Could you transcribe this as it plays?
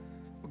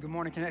Good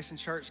morning, Connection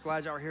Church.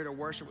 Glad y'all are here to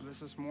worship with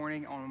us this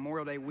morning on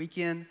Memorial Day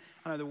weekend.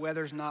 I know the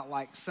weather's not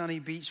like sunny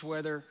beach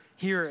weather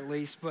here at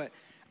least, but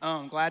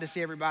glad to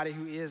see everybody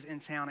who is in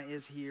town and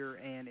is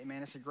here. And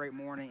man, it's a great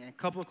morning. And a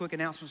couple of quick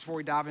announcements before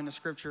we dive into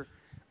Scripture,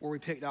 where we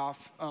picked up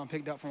from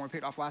where we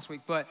picked off last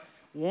week. But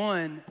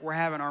one, we're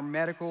having our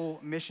medical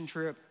mission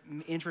trip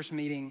interest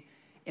meeting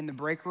in the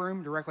break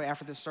room directly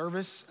after the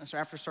service. And so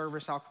after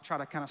service, I'll try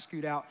to kind of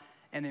scoot out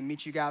and then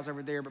meet you guys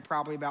over there, but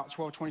probably about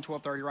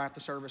 12:30 right after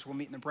service, we'll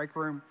meet in the break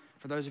room.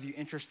 For those of you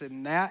interested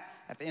in that,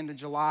 at the end of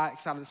July,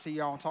 excited to see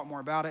y'all and talk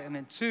more about it. And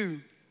then two,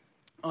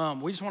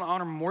 we just want to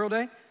honor Memorial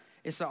Day.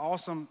 It's an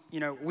awesome,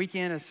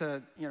 weekend. It's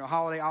a,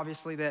 holiday,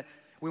 obviously, that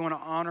we want to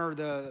honor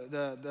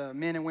the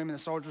men and women, the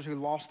soldiers who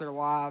lost their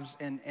lives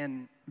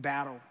in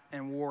battle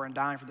and war and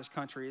dying for this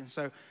country. And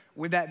so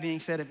with that being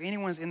said, if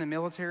anyone's in the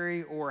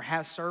military or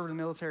has served in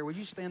the military, would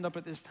you stand up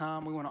at this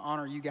time? We want to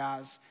honor you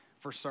guys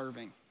for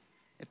serving,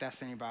 if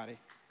that's anybody.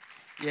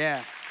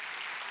 Yeah.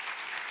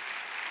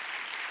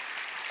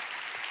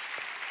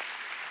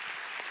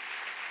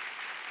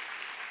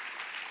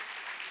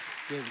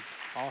 Good.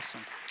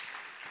 Awesome.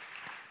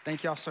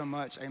 Thank y'all so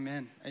much.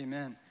 Amen.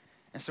 Amen.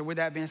 And so with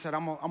that being said,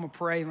 I'm gonna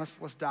pray and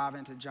let's dive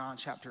into John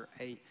chapter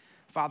 8.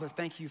 Father,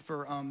 thank you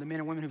for the men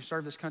and women who've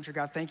served this country.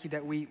 God, thank you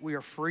that we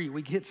are free.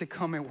 We get to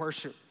come and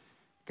worship.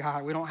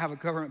 God, we don't have a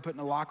government putting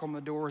a lock on the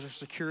doors or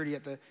security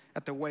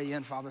at the way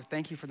in, Father.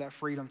 Thank you for that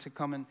freedom to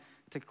come and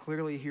to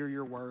clearly hear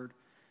your word.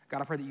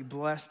 God, I pray that you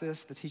bless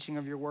this, the teaching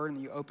of your word, and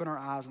that you open our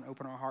eyes and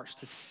open our hearts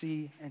to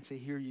see and to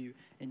hear you.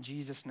 In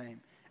Jesus'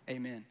 name,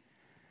 amen.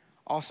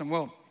 Awesome.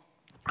 Well,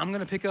 I'm going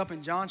to pick up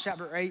in John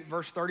chapter 8,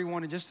 verse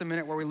 31 in just a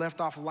minute, where we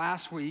left off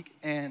last week.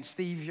 And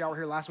Steve, y'all were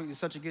here last week, did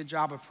such a good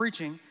job of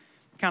preaching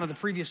kind of the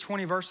previous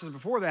 20 verses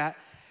before that.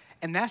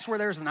 And that's where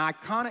there's an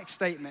iconic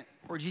statement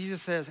where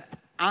Jesus says,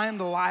 I am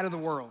the light of the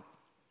world.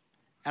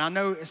 And I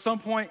know at some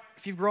point,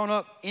 if you've grown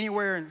up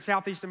anywhere in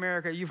Southeast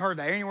America, you've heard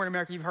that. Anywhere in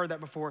America, you've heard that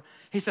before.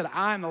 He said,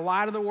 I am the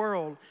light of the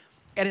world.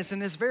 And it's in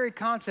this very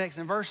context,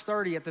 in verse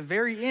 30, at the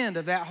very end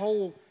of that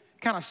whole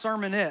kind of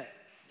sermonette,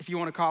 if you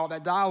want to call it,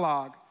 that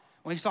dialogue,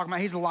 when he's talking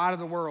about he's the light of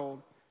the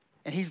world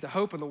and he's the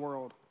hope of the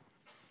world,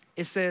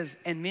 it says,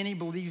 and many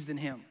believed in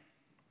him.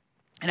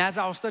 And as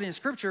I was studying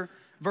Scripture,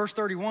 verse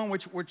 31,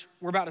 which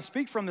we're about to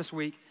speak from this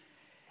week,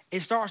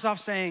 it starts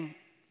off saying,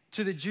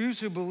 to the Jews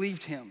who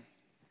believed him.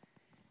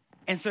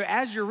 And so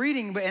as you're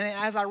reading, and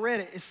as I read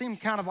it, it seemed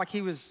kind of like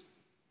he was,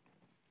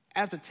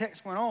 as the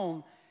text went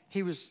on,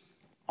 he was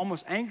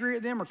almost angry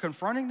at them or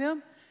confronting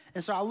them.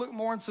 And so I looked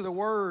more into the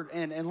word,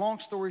 and long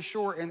story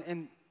short,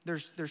 and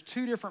there's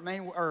two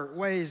different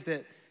ways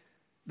that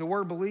the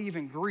word believe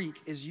in Greek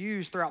is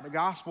used throughout the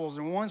Gospels,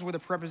 and one's with a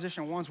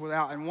preposition, one's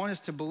without. And one is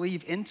to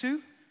believe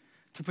into,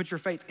 to put your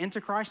faith into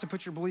Christ, to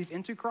put your belief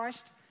into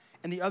Christ.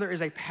 And the other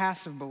is a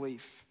passive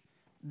belief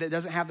that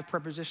doesn't have the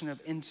preposition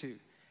of into.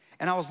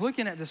 And I was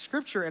looking at the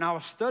Scripture and I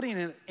was studying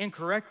it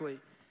incorrectly.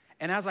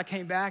 And as I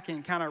came back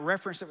and kind of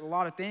referenced it with a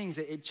lot of things,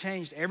 it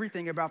changed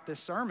everything about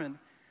this sermon,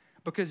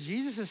 because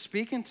Jesus is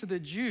speaking to the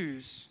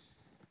Jews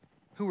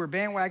who were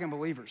bandwagon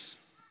believers.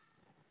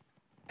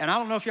 And I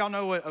don't know if y'all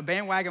know what a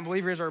bandwagon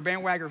believer is or a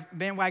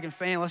bandwagon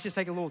fan. Let's just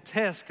take a little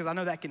test, because I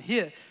know that can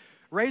hit.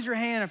 Raise your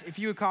hand if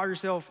you would call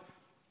yourself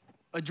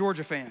a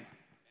Georgia fan.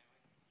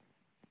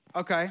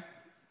 Okay.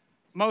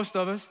 Most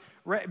of us.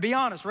 Be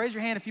honest. Raise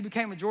your hand if you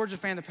became a Georgia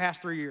fan the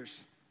past 3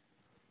 years.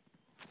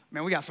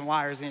 Man, we got some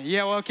liars in.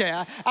 Yeah, well, okay.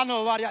 I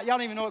know a lot of y'all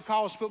don't even know what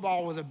college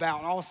football was about.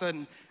 And all of a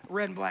sudden,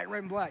 red and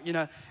black,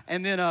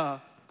 And then I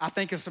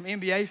think of some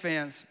NBA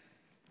fans.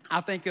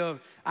 I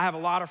have a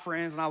lot of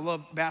friends, and I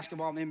love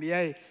basketball and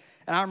NBA.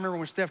 And I remember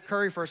when Steph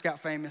Curry first got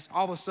famous,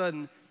 all of a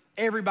sudden,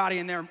 everybody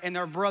and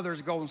their brother's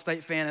a Golden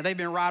State fan, and they've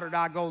been ride or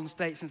die Golden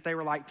State since they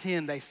were like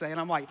 10, they say. And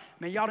I'm like,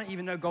 man, y'all didn't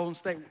even know Golden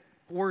State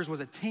Warriors was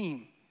a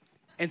team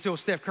until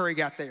Steph Curry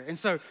got there. And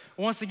so,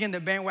 once again, the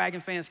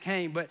bandwagon fans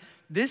came. But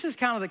this is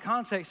kind of the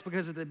context,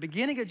 because at the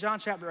beginning of John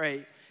chapter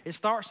 8, it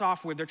starts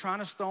off with they're trying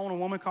to stone a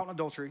woman caught in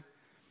adultery.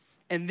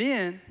 And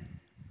then,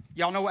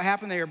 y'all know what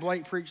happened there.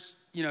 Blake preached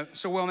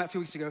so well on that 2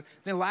 weeks ago.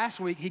 Then last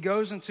week,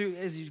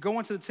 as he's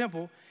going to the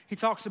temple, he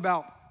talks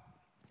about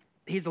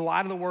he's the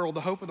light of the world,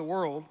 the hope of the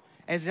world,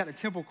 as he's at the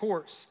temple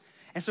courts.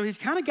 And so he's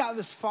kind of got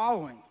this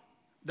following.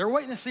 They're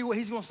waiting to see what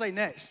he's going to say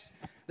next.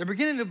 They're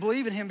beginning to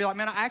believe in him, be like,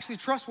 man, I actually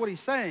trust what he's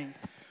saying.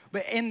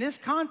 But in this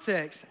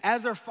context,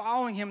 as they're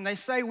following him, they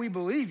say, we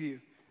believe you.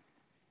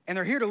 And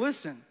they're here to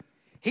listen.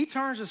 He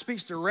turns and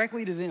speaks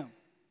directly to them.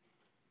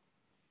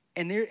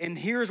 And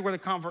here's where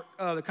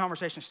the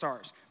conversation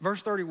starts.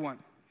 Verse 31.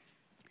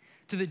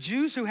 To the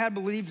Jews who had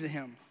believed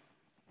him,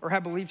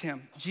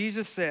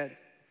 Jesus said,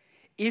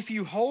 if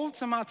you hold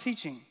to my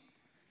teaching,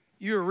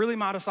 you are really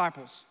my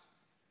disciples.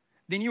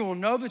 Then you will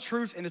know the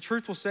truth, and the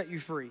truth will set you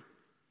free.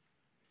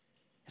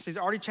 So he's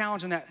already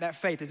challenging that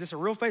faith. Is this a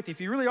real faith? If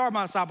you really are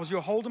my disciples,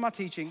 you'll hold to my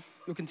teaching,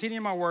 you'll continue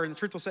in my word, and the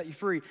truth will set you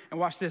free. And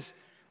watch this.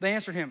 They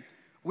answered him,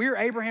 we are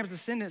Abraham's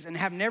descendants and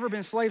have never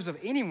been slaves of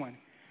anyone.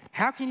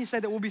 How can you say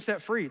that we'll be set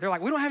free? They're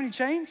like, we don't have any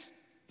chains?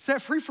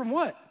 Set free from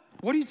what?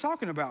 What are you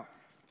talking about?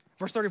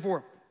 Verse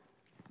 34,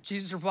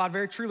 Jesus replied,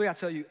 very truly, I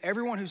tell you,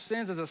 everyone who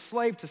sins is a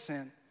slave to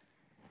sin.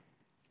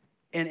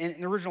 And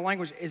in the original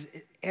language, is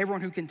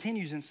everyone who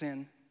continues in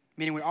sin,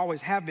 meaning we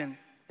always have been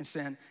in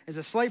sin, is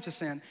a slave to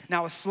sin.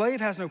 Now, a slave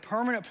has no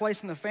permanent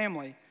place in the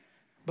family,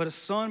 but a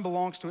son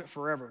belongs to it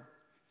forever.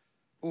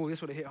 Oh,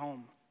 this would have hit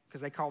home because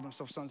they called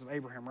themselves sons of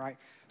Abraham, right?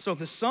 So if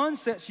the son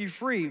sets you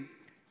free,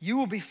 you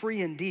will be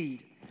free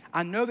indeed.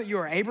 I know that you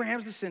are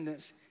Abraham's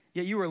descendants,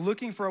 yet you are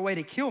looking for a way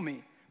to kill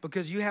me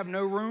because you have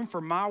no room for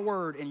my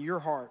word in your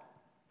heart.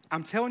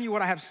 I'm telling you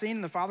what I have seen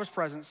in the Father's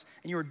presence,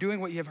 and you are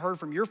doing what you have heard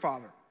from your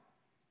father.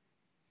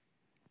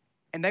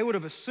 And they would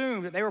have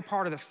assumed that they were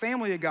part of the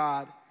family of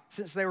God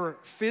since they were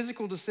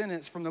physical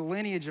descendants from the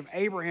lineage of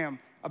Abraham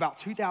about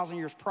 2,000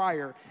 years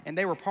prior, and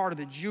they were part of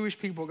the Jewish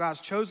people, God's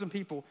chosen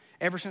people,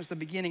 ever since the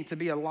beginning to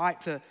be a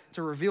light to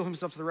reveal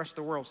himself to the rest of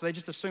the world. So they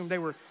just assumed they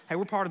were, hey,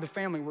 we're part of the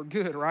family, we're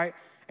good, right?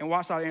 And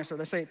watch how they answer.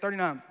 They say,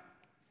 39,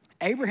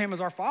 Abraham is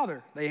our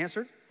father, they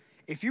answered.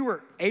 If you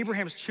were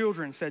Abraham's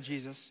children, said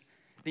Jesus,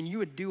 then you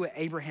would do what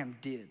Abraham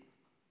did.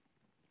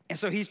 And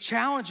so he's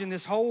challenging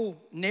this whole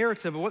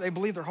narrative of what they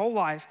believed their whole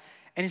life.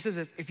 And he says,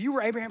 if you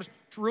were Abraham's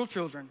real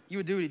children, you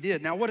would do what he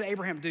did. Now, what did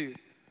Abraham do?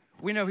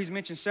 We know he's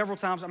mentioned several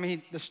times. I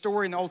mean, the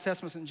story in the Old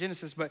Testament is in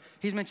Genesis, but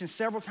he's mentioned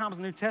several times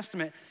in the New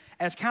Testament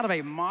as kind of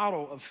a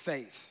model of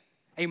faith,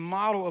 a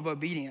model of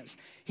obedience.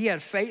 He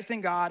had faith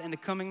in God and the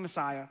coming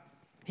Messiah.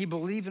 He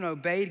believed and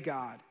obeyed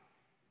God.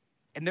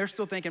 And they're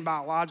still thinking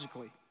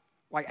biologically,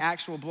 like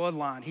actual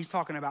bloodline. He's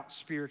talking about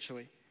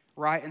spiritually,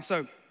 right? And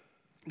so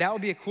that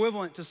would be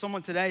equivalent to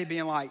someone today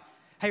being like,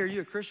 hey, are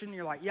you a Christian? And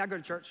you're like, yeah, I go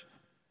to church.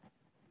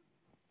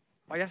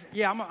 Like,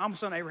 I'm a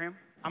son of Abraham.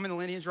 I'm in the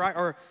lineage, right?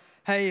 Or,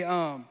 hey,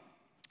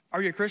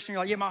 are you a Christian?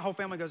 You're like, yeah, my whole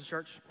family goes to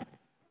church.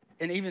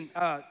 And even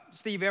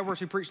Steve Edwards,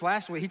 who preached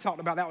last week, he talked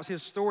about that was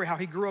his story, how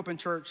he grew up in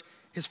church.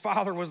 His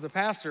father was the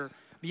pastor,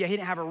 but yet he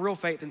didn't have a real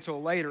faith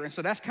until later. And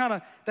so that's kind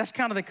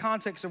of the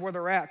context of where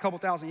they're at a couple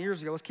thousand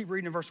years ago. Let's keep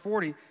reading in verse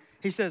 40.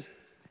 He says,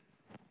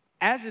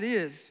 as it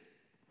is,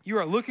 you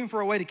are looking for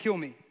a way to kill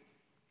me.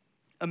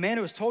 A man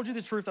who has told you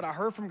the truth that I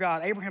heard from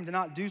God, Abraham did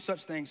not do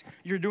such things.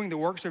 You're doing the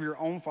works of your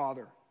own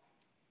father.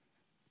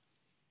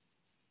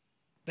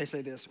 They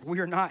say this, we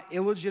are not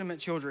illegitimate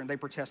children, they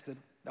protested.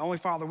 The only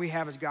father we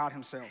have is God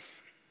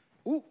himself.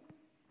 Ooh,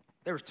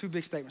 there was two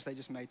big statements they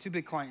just made, two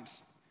big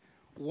claims.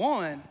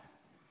 One,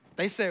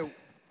 they said,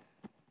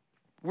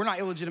 we're not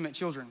illegitimate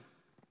children.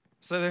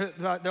 So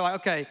they're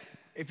like, okay,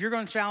 if you're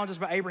going to challenge us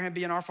by Abraham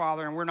being our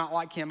father and we're not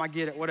like him, I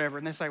get it, whatever.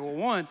 And they say, well,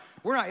 one,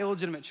 we're not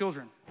illegitimate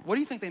children. What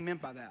do you think they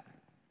meant by that?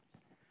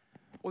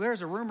 Well,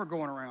 there's a rumor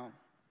going around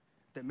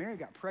that Mary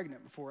got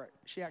pregnant before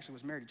she actually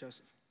was married to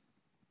Joseph.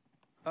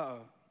 Uh-oh.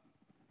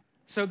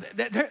 So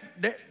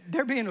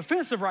they're being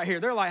offensive right here.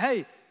 They're like,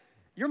 hey,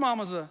 your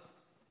mama's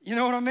you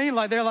know what I mean?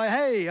 Like, they're like,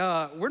 hey,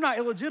 we're not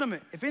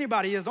illegitimate. If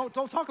anybody is, don't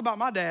talk about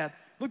my dad.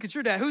 Look at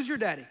your dad. Who's your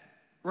daddy?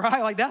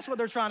 Right? Like, that's what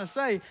they're trying to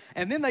say.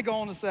 And then they go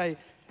on to say,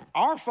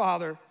 our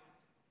father,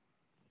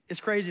 it's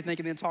crazy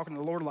thinking and talking to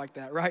the Lord like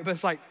that, right? But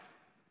it's like,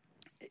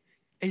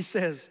 he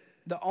says,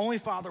 the only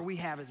father we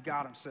have is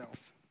God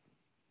himself.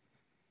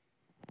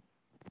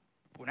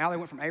 Well, now they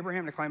went from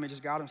Abraham to claiming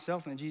just God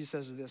himself. And then Jesus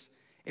says to this,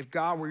 if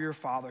God were your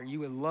father, you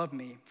would love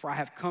me, for I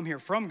have come here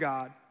from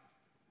God.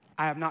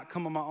 I have not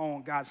come on my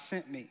own. God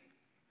sent me.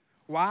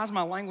 Why is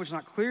my language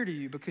not clear to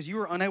you? Because you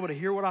are unable to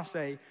hear what I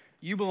say.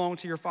 You belong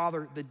to your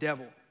father, the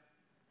devil.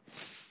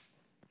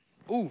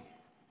 Ooh,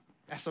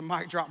 that's a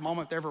mic drop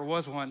moment if there ever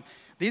was one.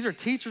 These are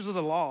teachers of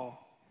the law,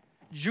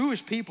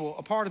 Jewish people,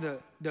 a part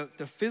of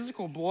the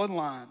physical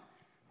bloodline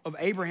of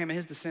Abraham and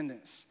his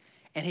descendants.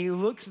 And he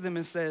looks at them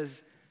and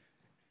says,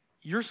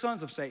 you're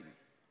sons of Satan.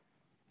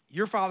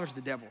 Your father's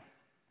the devil.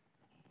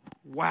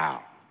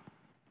 Wow.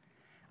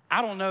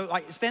 I don't know,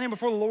 like standing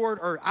before the Lord,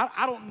 or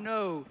I don't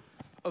know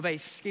of a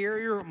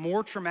scarier,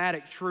 more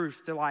traumatic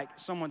truth to like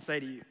someone say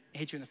to you,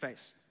 hit you in the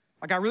face.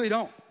 Like, I really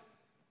don't.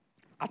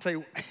 I'll tell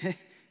you,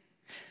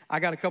 I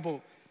got a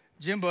couple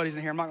gym buddies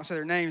in here. I'm not gonna say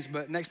their names,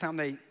 but next time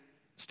they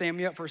stand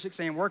me up for a 6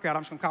 a.m. workout,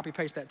 I'm just gonna copy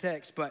paste that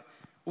text, but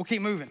we'll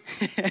keep moving.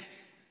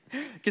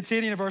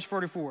 Continuing in verse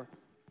 44.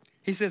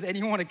 He says, and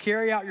you want to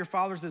carry out your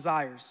father's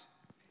desires.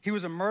 He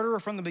was a murderer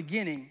from the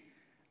beginning,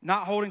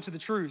 not holding to the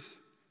truth,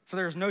 for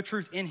there is no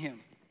truth in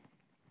him.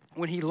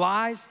 When he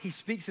lies, he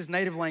speaks his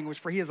native language,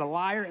 for he is a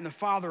liar and the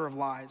father of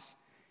lies.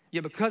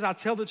 Yet because I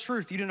tell the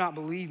truth, you do not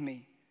believe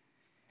me.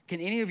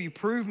 Can any of you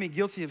prove me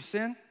guilty of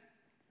sin?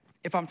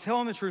 If I'm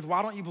telling the truth,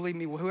 why don't you believe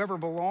me? Well, whoever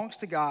belongs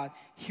to God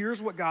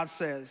hears what God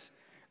says.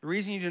 The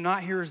reason you do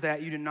not hear is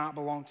that you do not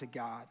belong to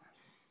God.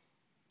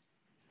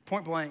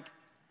 Point blank,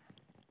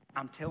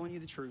 I'm telling you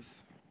the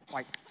truth.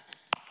 Like,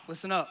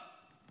 listen up.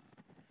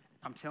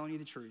 I'm telling you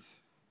the truth.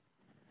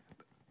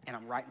 And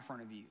I'm right in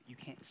front of you. You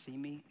can't see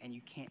me and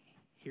you can't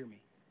hear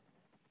me.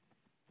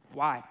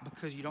 Why?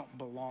 Because you don't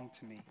belong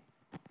to me.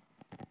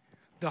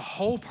 The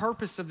whole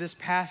purpose of this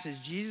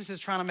passage, Jesus is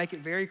trying to make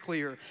it very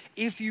clear.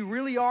 If you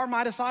really are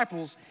my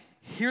disciples,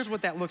 here's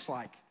what that looks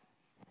like.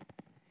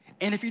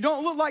 And if you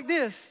don't look like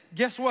this,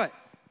 guess what?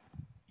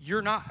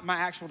 You're not my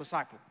actual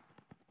disciple.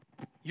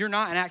 you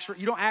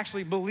don't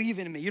actually believe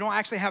in me. You don't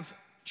actually have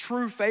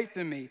true faith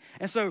in me.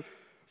 And so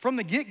from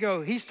the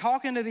get-go, he's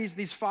talking to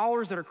these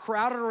followers that are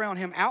crowded around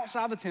him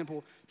outside the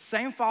temple,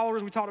 same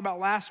followers we talked about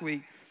last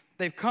week.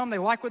 They've come, they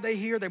like what they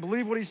hear, they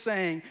believe what he's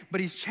saying, but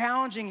he's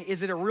challenging,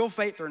 is it a real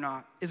faith or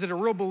not? Is it a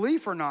real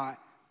belief or not?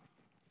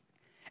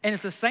 And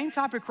it's the same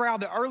type of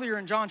crowd that earlier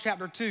in John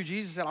chapter 2,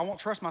 Jesus said, I won't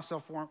trust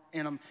myself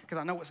in them because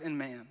I know what's in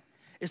man.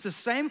 It's the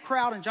same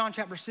crowd in John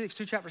chapter 6,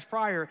 2 chapters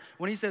prior,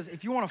 when he says,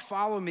 if you want to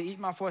follow me, eat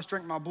my flesh,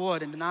 drink my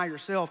blood, and deny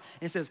yourself.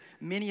 And it says,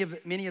 many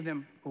of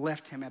them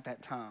left him at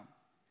that time.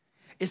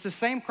 It's the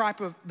same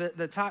type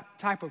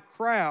of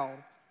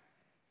crowd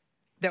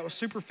that was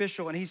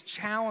superficial, and he's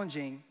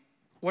challenging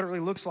what it really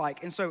looks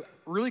like. And so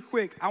really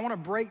quick, I want to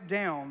break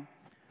down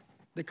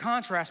the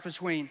contrast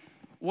between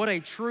what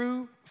a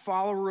true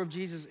follower of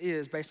Jesus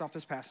is based off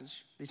this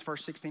passage, these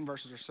first 16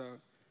 verses or so,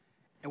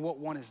 and what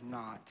one is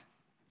not.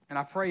 And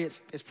I pray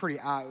it's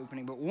pretty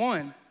eye-opening. But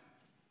one,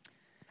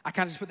 I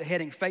kind of just put the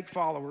heading, fake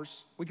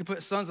followers. We could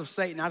put sons of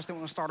Satan. I just didn't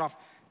want to start off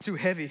too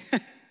heavy.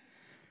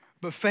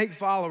 But fake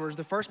followers,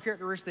 the first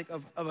characteristic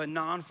of a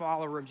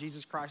non-follower of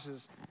Jesus Christ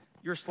is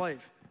you're a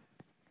slave.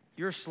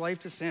 You're a slave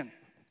to sin.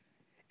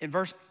 In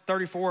verse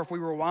 34, if we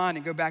rewind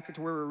and go back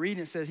to where we're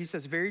reading, he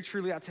says, very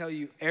truly I tell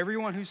you,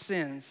 everyone who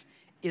sins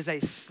is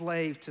a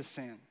slave to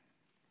sin.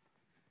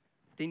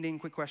 Ding, ding,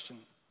 quick question.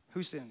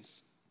 Who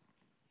sins?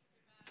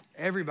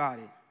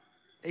 Everybody.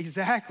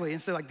 Exactly.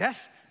 And so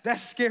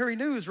that's scary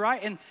news,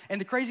 right?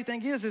 And the crazy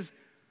thing is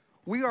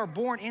we are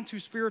born into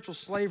spiritual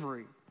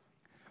slavery.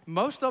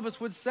 Most of us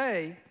would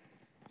say,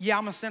 yeah,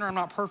 I'm a sinner, I'm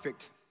not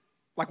perfect.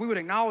 Like we would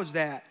acknowledge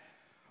that.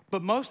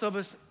 But most of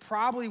us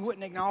probably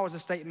wouldn't acknowledge the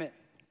statement,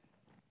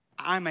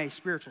 I'm a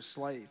spiritual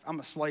slave.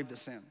 I'm a slave to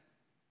sin.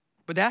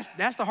 But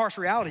that's the harsh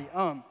reality.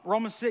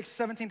 Romans 6,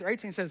 17 through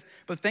 18 says,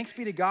 but thanks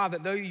be to God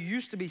that though you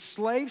used to be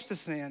slaves to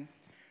sin,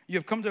 you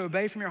have come to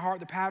obey from your heart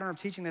the pattern of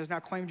teaching that has now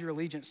claimed your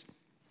allegiance.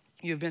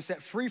 You have been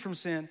set free from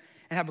sin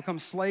and have become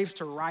slaves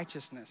to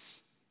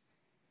righteousness.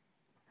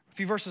 A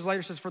few verses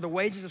later it says, for the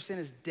wages of sin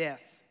is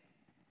death.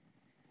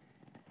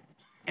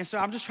 And so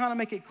I'm just trying to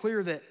make it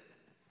clear that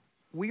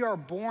we are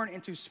born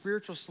into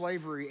spiritual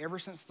slavery ever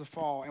since the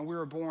fall, and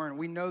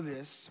we know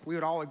this, we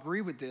would all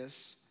agree with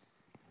this,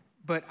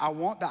 but I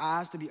want the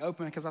eyes to be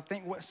open because I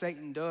think what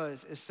Satan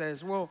does is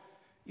says, well,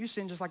 you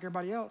sin just like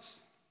everybody else.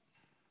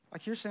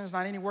 Like your sin is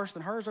not any worse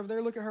than hers over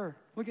there. Look at her.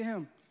 Look at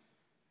him.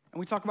 And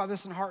we talk about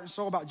this in Heart and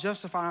Soul about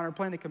justifying or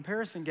playing the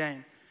comparison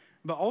game.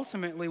 But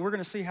ultimately, we're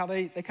going to see how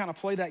they kind of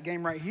play that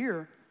game right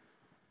here.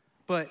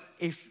 But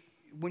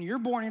when you're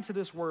born into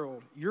this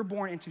world, you're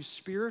born into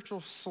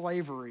spiritual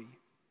slavery.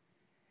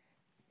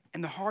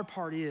 And the hard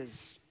part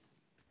is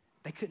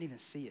they couldn't even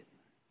see it.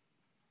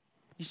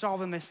 You saw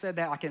them, they said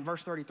that like in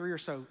verse 33 or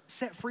so,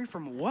 set free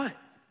from what?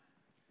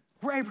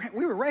 We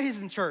were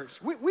raised in church.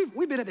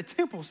 We've been at the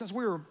temple since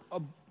we were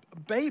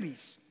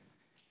babies.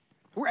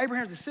 We're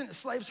Abraham's descendants,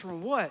 slaves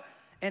from what?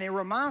 And it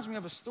reminds me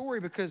of a story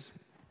because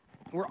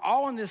we're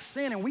all in this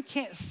sin and we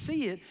can't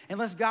see it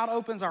unless God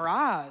opens our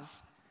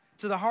eyes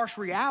to the harsh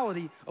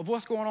reality of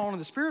what's going on in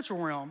the spiritual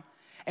realm.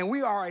 And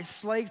we are a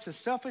slave to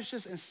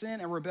selfishness and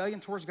sin and rebellion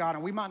towards God,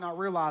 and we might not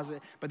realize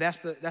it, but that's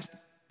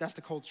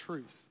the cold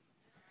truth.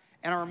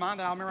 And I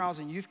remember I was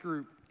in youth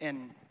group,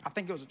 and I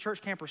think it was a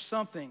church camp or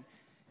something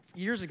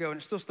years ago,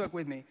 and it still stuck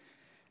with me.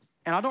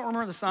 And I don't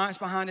remember the science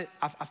behind it.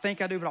 I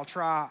think I do, but I'll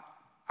try.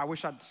 I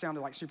wish I'd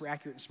sounded like super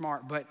accurate and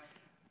smart. But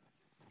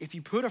if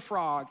you put a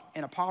frog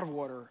in a pot of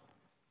water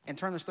and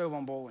turn the stove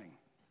on boiling,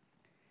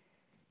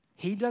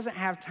 he doesn't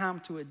have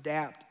time to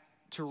adapt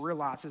to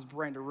realize, his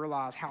brain to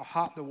realize how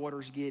hot the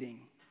water's getting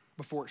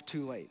before it's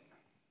too late.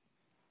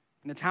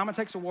 And the time it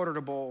takes the water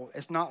to boil,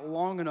 it's not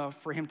long enough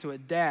for him to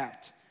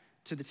adapt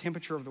to the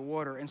temperature of the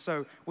water. And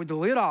so with the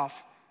lid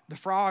off, the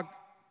frog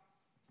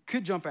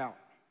could jump out,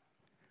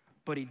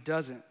 but he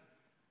doesn't,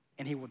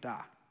 and he will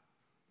die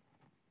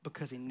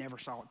because he never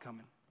saw it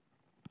coming.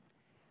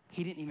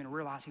 He didn't even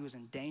realize he was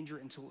in danger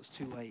until it was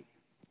too late.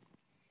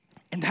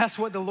 And that's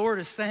what the Lord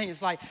is saying.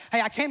 It's like, hey,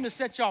 I came to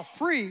set y'all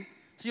free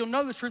so you'll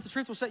know the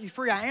truth will set you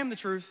free. I am the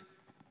truth.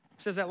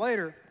 It says that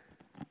later.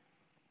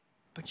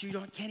 But you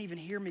can't even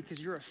hear me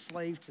because you're a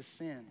slave to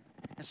sin.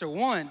 And so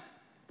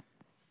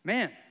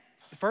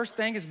the first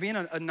thing is being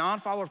a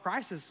non-follower of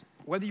Christ is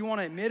whether you want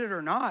to admit it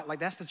or not, like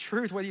that's the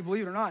truth, whether you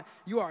believe it or not,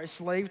 you are a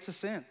slave to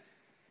sin.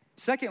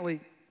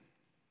 Secondly,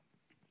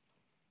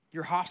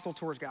 you're hostile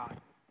towards God.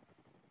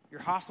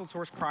 You're hostile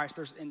towards Christ.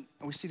 And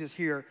we see this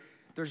here,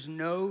 there's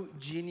no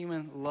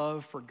genuine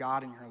love for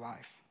God in your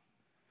life.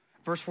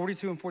 Verse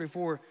 42 and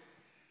 44,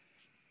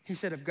 he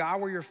said, if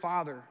God were your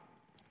father,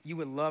 you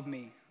would love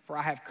me, for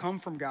I have come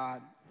from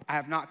God. I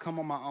have not come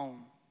on my own.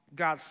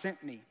 God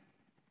sent me.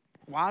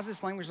 Why is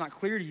this language not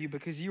clear to you?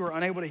 Because you are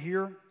unable to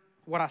hear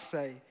what I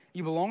say.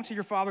 You belong to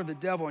your father, the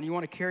devil, and you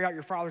want to carry out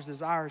your father's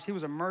desires. He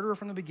was a murderer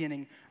from the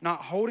beginning, not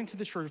holding to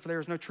the truth, for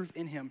there is no truth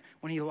in him.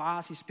 When he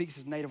lies, he speaks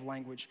his native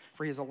language,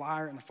 for he is a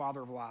liar and the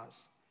father of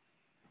lies.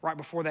 Right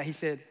before that, he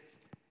said,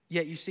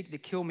 yet you seek to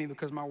kill me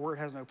because my word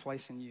has no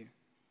place in you.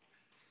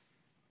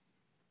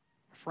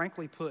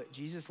 frankly put,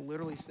 Jesus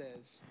literally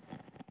says,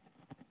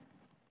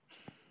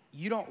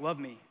 you don't love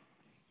me.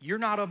 You're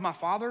not of my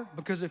Father,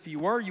 because if you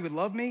were, you would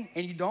love me,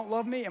 and you don't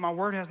love me, and my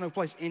word has no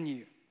place in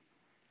you.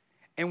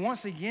 And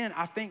once again,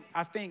 I think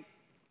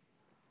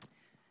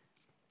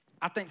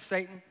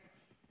Satan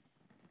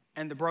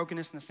and the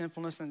brokenness and the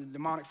sinfulness and the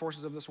demonic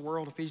forces of this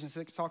world, Ephesians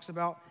 6 talks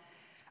about,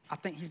 I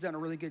think he's done a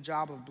really good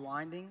job of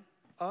blinding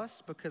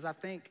us, because I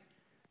think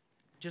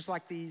just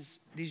like these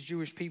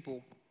Jewish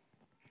people,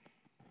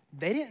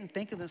 they didn't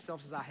think of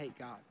themselves as I hate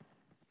God.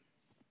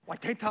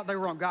 Like they thought they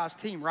were on God's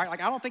team, right?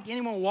 Like I don't think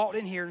anyone walked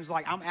in here and was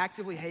like, I'm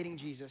actively hating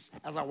Jesus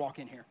as I walk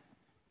in here.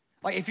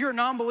 Like if you're a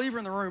non-believer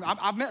in the room,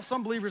 I've met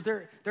some believers,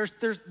 there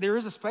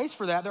is a space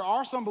for that. There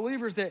are some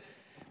believers that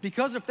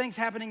because of things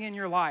happening in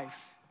your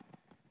life,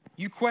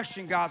 you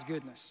question God's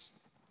goodness.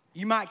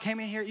 You might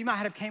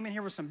have came in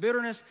here with some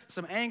bitterness,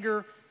 some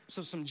anger,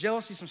 some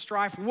jealousy, some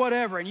strife,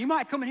 whatever. And you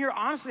might come in here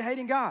honestly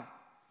hating God.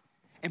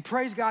 And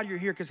praise God you're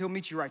here because he'll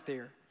meet you right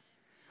there.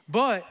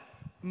 But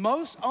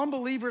most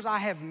unbelievers I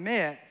have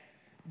met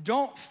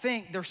don't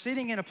think they're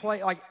sitting in a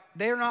place, like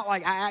they're not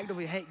like, I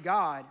actively hate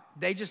God.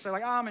 They just say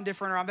like, I'm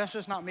indifferent, or that's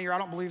just not me, or I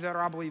don't believe that, or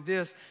I believe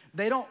this.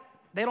 They don't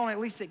at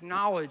least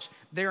acknowledge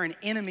they're an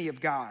enemy of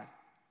God.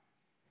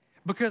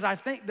 Because I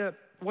think that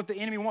what the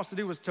enemy wants to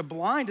do is to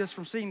blind us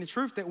from seeing the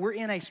truth that we're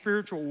in a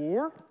spiritual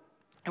war,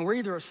 and we're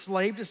either a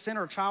slave to sin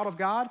or a child of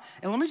God.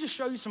 And let me just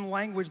show you some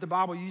language the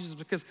Bible uses,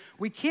 because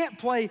we can't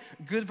play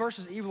good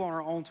versus evil on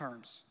our own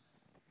terms.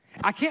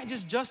 I can't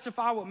just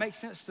justify what makes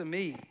sense to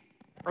me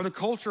or the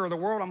culture or the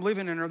world I'm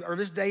living in or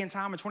this day and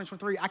time in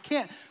 2023. I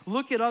can't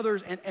look at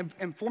others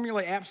and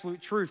formulate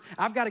absolute truth.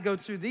 I've got to go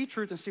to the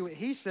truth and see what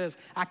he says.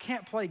 I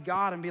can't play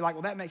God and be like,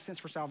 well, that makes sense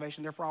for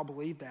salvation, therefore I'll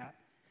believe that.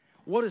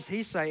 What does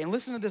he say? And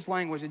listen to this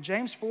language. In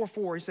James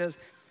 4:4, he says,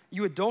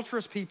 you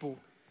adulterous people,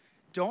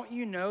 don't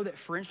you know that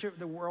friendship with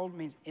the world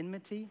means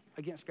enmity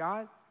against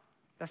God?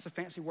 That's a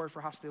fancy word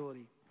for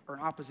hostility or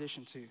an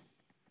opposition to.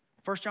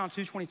 1 John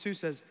 2:22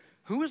 says,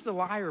 who is the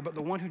liar but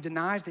the one who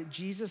denies that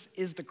Jesus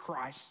is the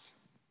Christ?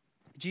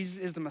 Jesus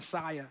is the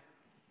Messiah.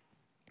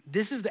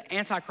 This is the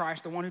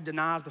Antichrist, the one who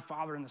denies the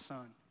Father and the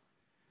Son.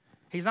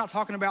 He's not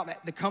talking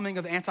about the coming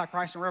of the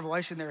Antichrist in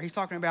Revelation there. He's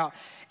talking about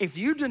if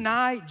you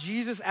deny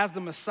Jesus as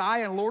the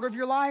Messiah and Lord of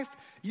your life,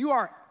 you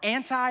are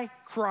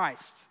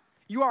anti-Christ.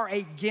 You are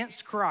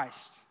against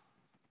Christ.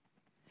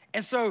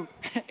 And so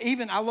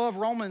even I love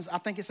Romans, I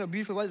think it so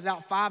beautifully lays it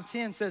out,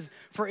 5:10 says,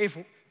 for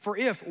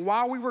if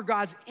while we were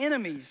God's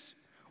enemies,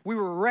 we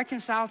were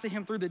reconciled to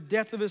him through the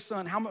death of his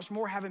Son, how much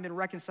more having been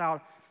reconciled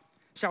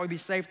shall we be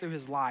saved through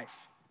his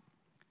life?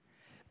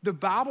 The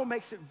Bible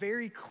makes it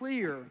very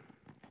clear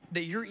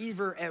that you're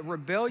either a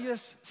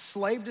rebellious,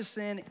 slave to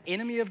sin,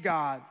 enemy of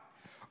God,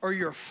 or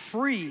you're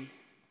free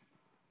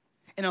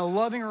in a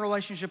loving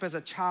relationship as a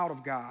child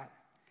of God.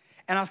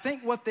 And I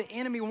think what the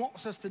enemy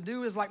wants us to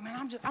do is like,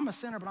 man, I'm a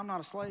sinner, but I'm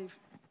not a slave.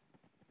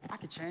 I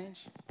could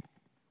change.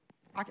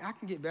 I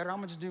can get better. I'm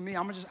gonna just do me.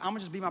 I'm gonna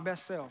just be my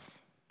best self.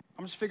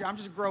 I'm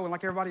just growing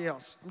like everybody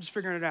else. I'm just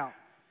figuring it out.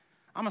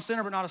 I'm a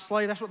sinner but not a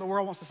slave. That's what the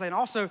world wants to say. And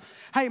also,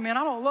 hey man,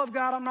 I don't love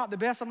God. I'm not the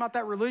best. I'm not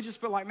that religious,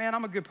 but like, man,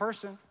 I'm a good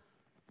person.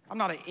 I'm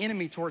not an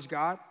enemy towards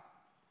God,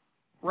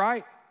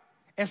 right?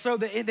 And so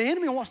the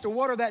enemy wants to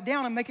water that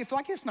down and make it feel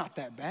like it's not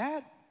that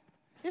bad.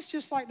 It's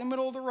just like the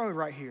middle of the road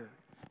right here.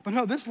 But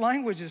no, this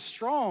language is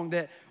strong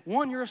that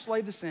one, you're a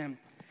slave to sin.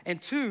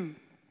 And two,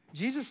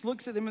 Jesus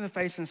looks at them in the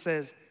face and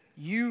says,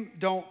 you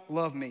don't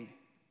love me.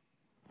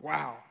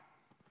 Wow.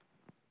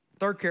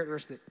 Third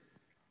characteristic,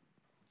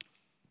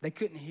 they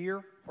couldn't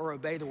hear or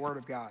obey the word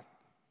of God.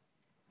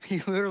 He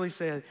literally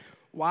said,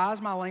 why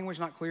is my language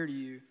not clear to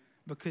you?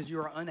 Because you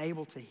are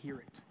unable to hear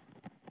it.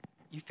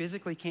 You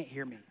physically can't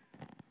hear me.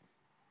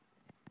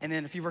 And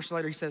then a few verses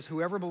later, he says,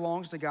 whoever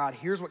belongs to God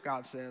hears what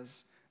God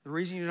says. The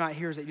reason you do not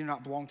hear is that you do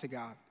not belong to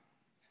God.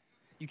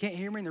 You can't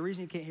hear me, and the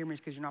reason you can't hear me is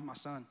because you're not my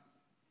son.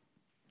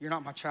 You're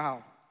not my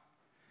child.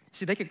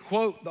 See, they could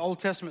quote the Old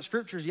Testament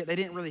scriptures, yet they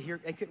couldn't really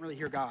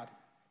hear God.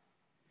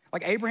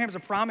 Like Abraham's a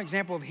prime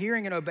example of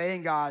hearing and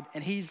obeying God,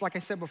 and he's, like I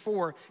said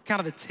before, kind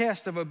of the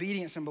test of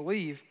obedience and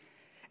belief.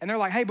 And they're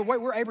like, hey, but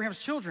wait, we're Abraham's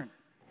children.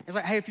 It's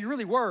like, hey, if you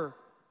really were,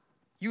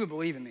 you would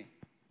believe in me.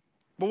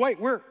 But wait,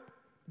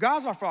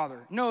 God's our Father.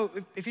 No,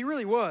 if he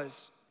really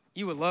was,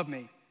 you would love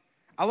me.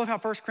 I love how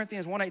 1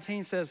 Corinthians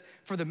 1:18 says,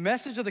 for the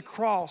message of the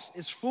cross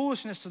is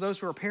foolishness to those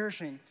who are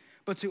perishing,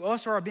 but to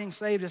us who are being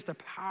saved is the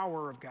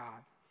power of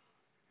God.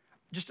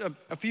 Just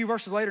a few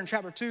verses later in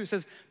chapter 2, it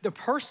says, the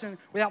person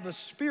without the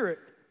Spirit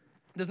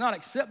does not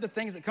accept the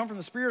things that come from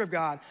the Spirit of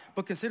God,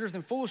 but considers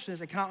them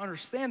foolishness and cannot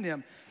understand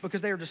them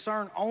because they are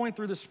discerned only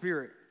through the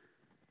Spirit.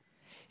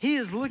 He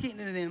is looking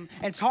at them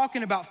and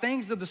talking about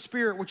things of the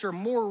Spirit which are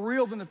more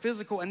real than the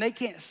physical, and they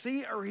can't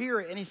see or hear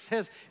it. And he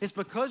says, it's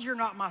because you're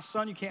not my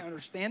son, you can't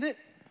understand it.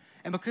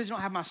 And because you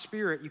don't have my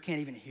Spirit, you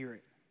can't even hear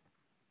it.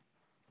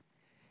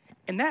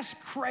 And that's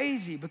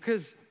crazy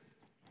because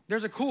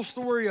there's a cool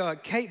story.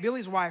 Kate,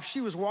 Billy's wife, she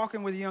was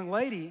walking with a young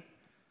lady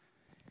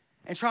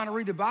and trying to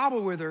read the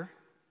Bible with her,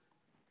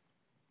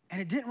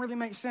 and it didn't really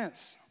make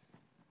sense.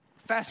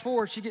 Fast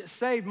forward, she gets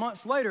saved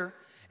months later,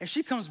 and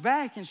she comes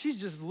back, and she's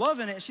just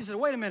loving it. And she said,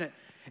 wait a minute,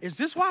 is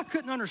this why I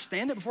couldn't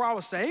understand it before I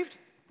was saved?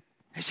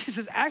 And she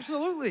says,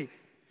 absolutely.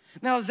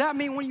 Now, does that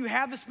mean when you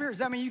have the Spirit, does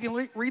that mean you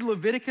can read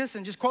Leviticus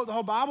and just quote the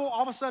whole Bible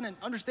all of a sudden and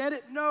understand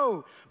it?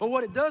 No. But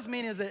what it does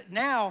mean is that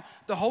now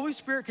the Holy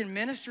Spirit can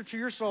minister to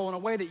your soul in a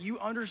way that you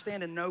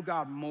understand and know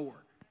God more.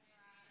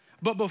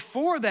 But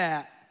before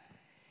that,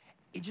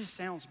 it just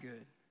sounds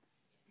good.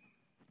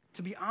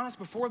 To be honest,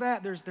 before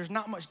that, there's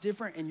not much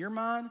different in your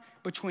mind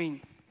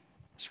between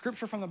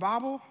scripture from the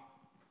Bible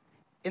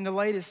and the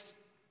latest,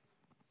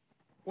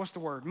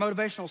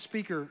 motivational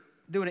speaker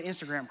doing an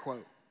Instagram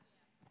quote.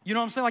 You know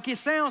what I'm saying? Like it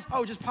sounds,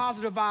 just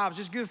positive vibes,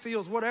 just good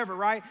feels, whatever,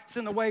 right?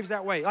 Send the waves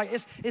that way. Like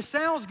it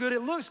sounds good,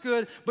 it looks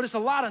good, but it's a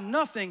lot of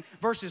nothing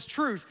versus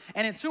truth.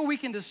 And until we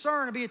can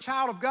discern and be a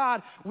child of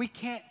God, we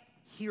can't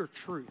hear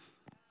truth.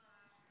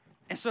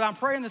 And so I'm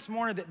praying this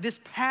morning that this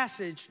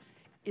passage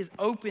is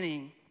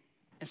opening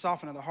and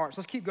softening the hearts.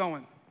 Let's keep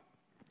going.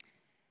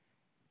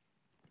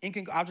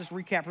 I'll just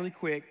recap really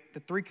quick the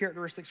 3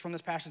 characteristics from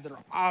this passage that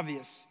are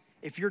obvious.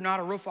 If you're not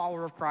a real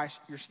follower of Christ,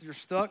 you're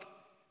stuck.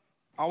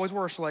 Always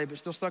were a slave, but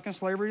still stuck in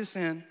slavery to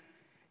sin.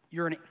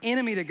 You're an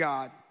enemy to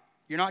God.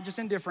 You're not just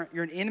indifferent.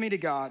 You're an enemy to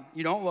God.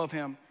 You don't love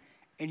him,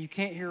 and you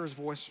can't hear his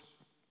voice.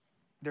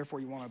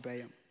 Therefore, you want to obey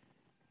him.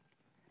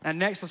 Now,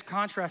 next, let's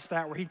contrast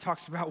that where he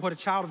talks about what a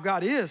child of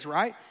God is,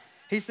 right?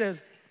 He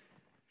says,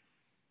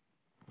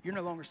 you're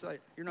no longer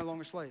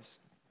slaves.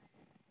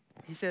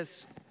 He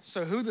says,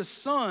 so who the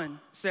Son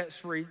sets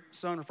free,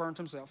 Son referring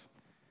to himself,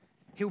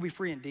 he will be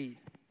free indeed.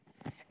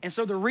 And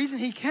so the reason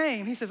he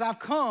came, he says, I've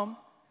come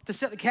to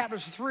set the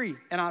captives free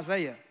in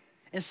Isaiah.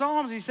 In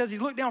Psalms, he says he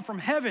looked down from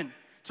heaven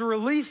to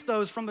release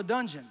those from the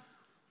dungeon.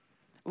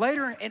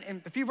 Later,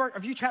 in a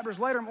few chapters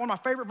later, one of my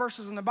favorite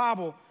verses in the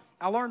Bible,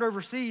 I learned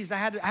overseas, I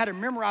had to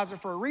memorize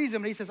it for a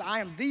reason, but he says, I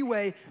am the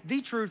way,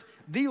 the truth,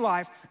 the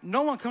life.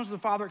 No one comes to the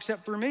Father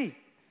except through me.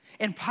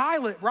 And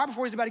Pilate, right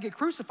before he's about to get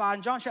crucified,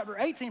 in John chapter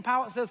 18,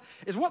 Pilate says,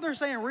 is what they're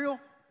saying real?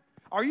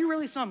 Are you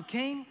really some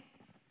king?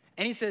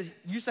 And he says,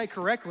 you say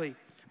correctly.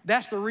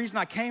 That's the reason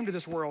I came to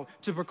this world,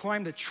 to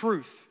proclaim the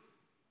truth.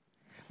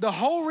 The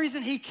whole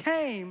reason he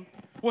came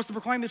was to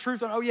proclaim the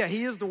truth. And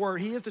he is the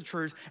word, he is the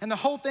truth. And the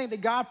whole thing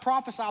that God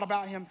prophesied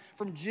about him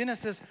from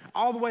Genesis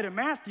all the way to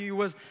Matthew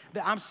was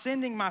that I'm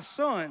sending my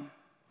son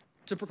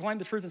to proclaim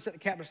the truth and set the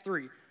captives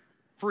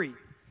free.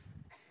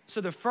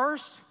 So the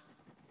first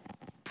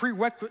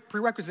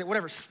prerequisite,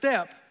 whatever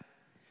step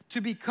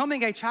to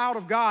becoming a child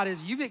of God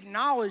is you've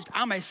acknowledged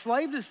I'm a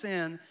slave to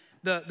sin.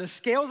 The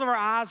scales of our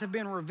eyes have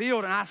been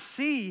revealed, and I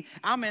see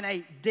I'm in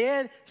a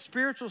dead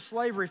spiritual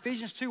slavery.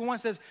 Ephesians 2:1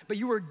 says, but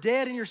you were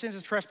dead in your sins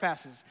and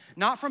trespasses,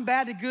 not from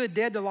bad to good,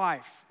 dead to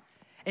life.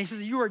 And he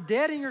says, you are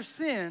dead in your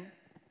sin,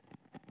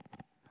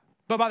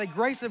 but by the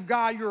grace of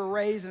God, you are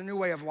raised in a new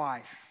way of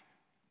life.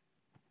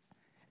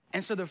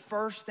 And so the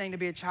first thing to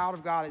be a child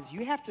of God is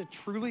you have to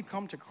truly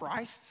come to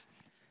Christ,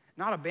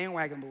 not a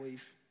bandwagon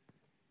belief,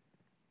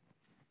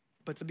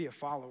 but to be a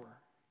follower.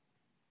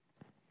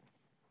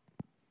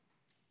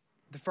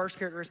 The first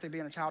characteristic of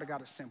being a child of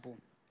God is simple.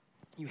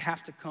 You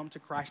have to come to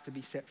Christ to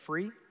be set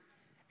free.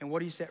 And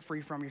what are you set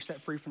free from? You're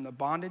set free from the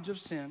bondage of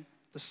sin,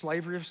 the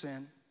slavery of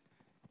sin.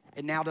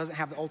 It now doesn't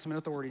have the ultimate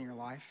authority in your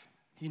life.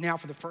 You now,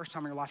 for the first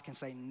time in your life, can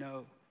say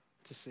no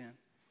to sin.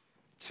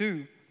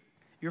 2,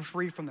 you're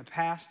free from the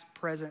past,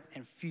 present,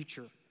 and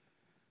future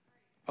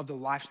of the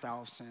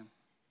lifestyle of sin.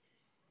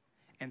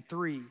 And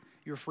 3,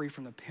 you're free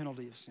from the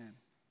penalty of sin.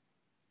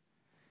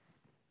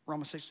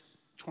 Romans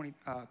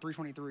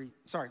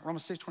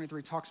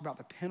 6:23 talks about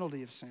the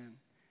penalty of sin.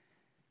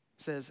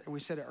 It says, and we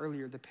said it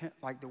earlier,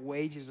 the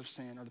wages of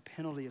sin or the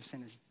penalty of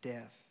sin is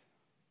death.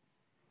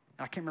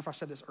 And I can't remember if I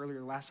said this earlier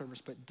in the last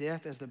service, but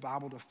death, as the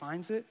Bible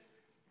defines it,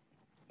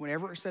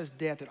 whenever it says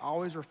death, it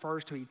always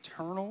refers to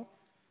eternal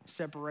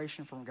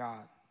separation from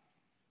God.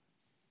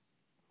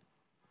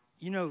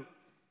 You know,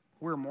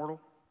 we're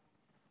immortal.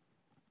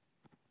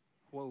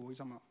 Whoa, what are you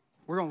talking about?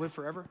 We're going to live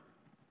forever.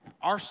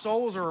 Our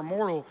souls are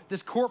immortal.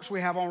 This corpse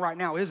we have on right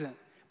now isn't.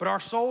 But our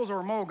souls are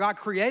immortal. God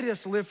created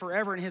us to live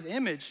forever in his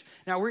image.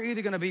 Now, we're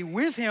either going to be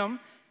with him,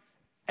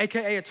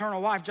 a.k.a. eternal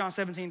life, John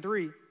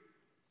 17:3,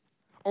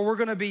 or we're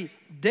going to be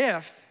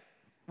death,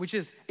 which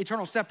is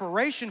eternal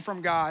separation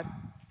from God,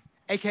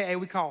 a.k.a.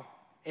 we call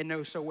and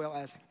know so well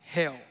as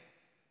hell.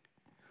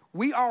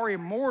 We are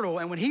immortal,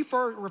 and when he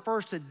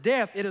refers to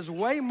death, it is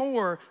way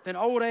more than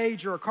old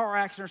age or a car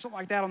accident or something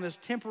like that on this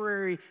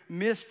temporary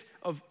mist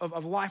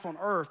of life on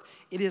earth.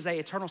 It is an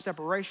eternal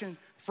separation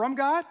from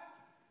God,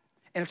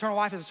 and eternal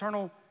life is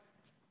eternal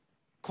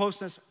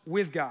closeness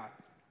with God.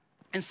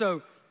 And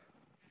so,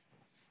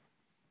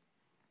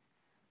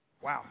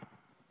 wow.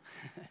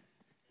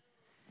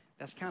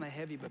 That's kind of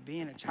heavy, but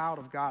being a child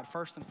of God,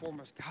 first and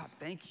foremost, God,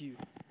 thank you.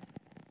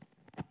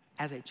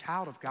 As a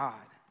child of God,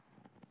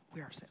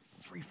 we are set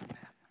free from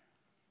that.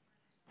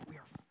 We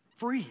are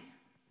free.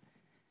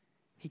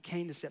 He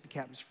came to set the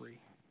captives free.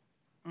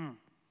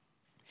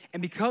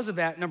 And because of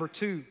that, number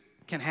 2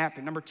 can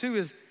happen. Number 2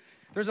 is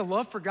there's a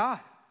love for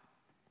God.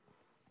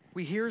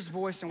 we hear his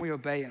voice and we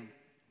obey him.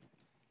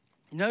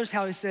 Notice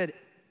how he said,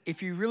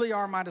 if you really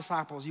are my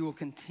disciples, you will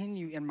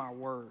continue in my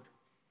word.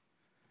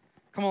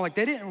 Come on, like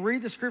they didn't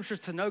read the scriptures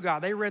to know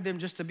God. They read them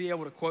just to be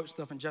able to quote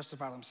stuff and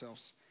justify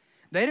themselves.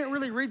 They didn't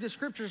really read the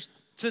scriptures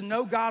to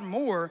know God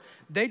more.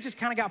 They just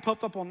kind of got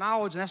puffed up on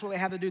knowledge, and that's what they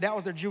had to do. That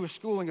was their Jewish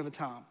schooling of the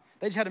time.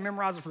 They just had to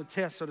memorize it for the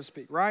test, so to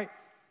speak, right?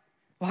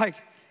 Like,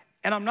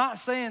 and I'm not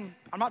trying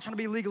to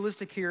be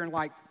legalistic here in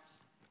like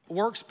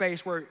workspace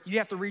where you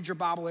have to read your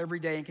Bible every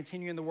day and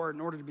continue in the word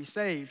in order to be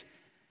saved.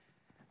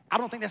 I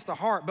don't think that's the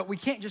heart, but we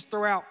can't just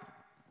throw out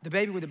the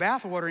baby with the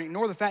bathwater and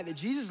ignore the fact that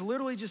Jesus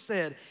literally just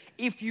said,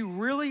 if you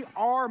really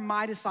are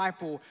my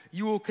disciple,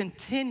 you will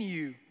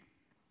continue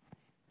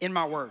in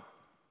my word.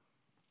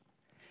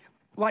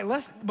 Like,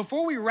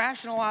 before we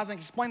rationalize and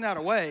explain that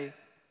away,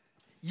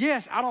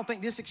 yes, I don't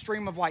think this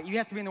extreme of like, you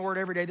have to be in the word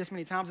every day this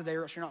many times a day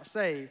or else you're not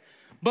saved.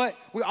 But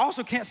we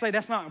also can't say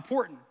that's not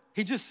important.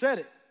 He just said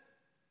it.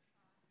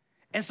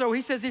 And so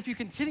he says, if you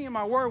continue in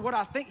my word, what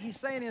I think he's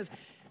saying is,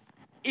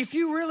 if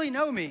you really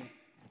know me,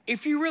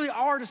 if you really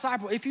are a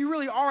disciple, if you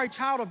really are a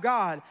child of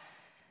God,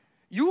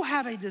 you will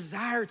have a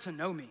desire to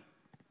know me.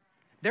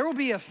 There will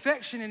be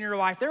affection in your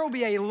life. There will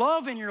be a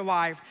love in your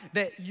life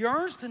that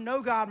yearns to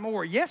know God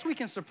more. Yes, we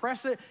can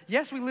suppress it.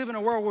 Yes, we live in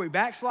a world where we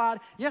backslide.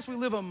 Yes, we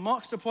live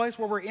amongst a place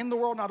where we're in the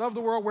world, not of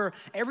the world, where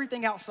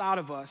everything outside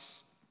of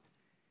us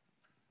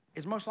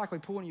is most likely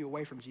pulling you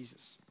away from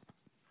Jesus.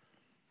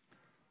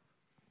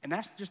 And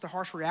that's just the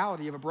harsh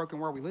reality of a broken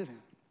world we live in.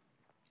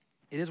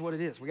 It is what it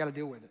is. We got to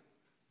deal with it.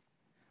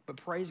 But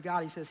praise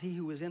God, he says, he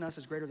who is in us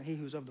is greater than he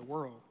who is of the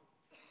world.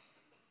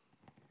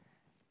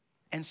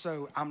 And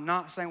so I'm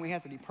not saying we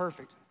have to be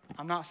perfect.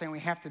 I'm not saying we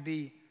have to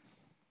be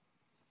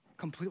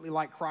completely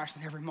like Christ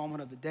in every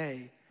moment of the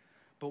day.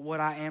 But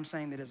what I am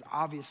saying that is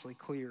obviously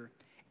clear,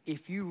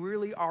 if you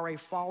really are a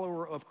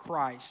follower of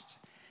Christ,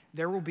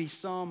 there will be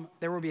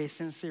a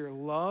sincere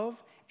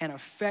love and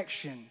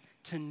affection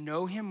to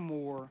know him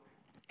more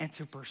and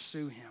to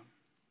pursue him.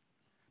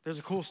 There's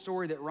a cool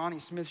story that Ronnie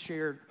Smith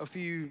shared a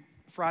few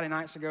Friday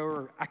nights ago,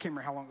 or I can't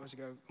remember how long it was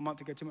ago, a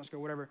month ago, 2 months ago,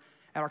 whatever,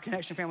 at our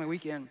Connection Family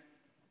Weekend.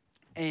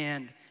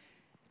 And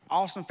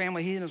awesome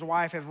family. He and his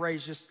wife have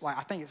raised just like,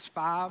 I think it's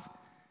 5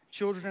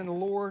 children in the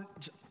Lord,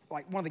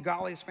 like one of the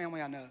godliest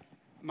family I know.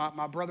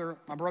 My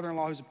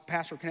brother-in-law, who's a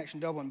pastor of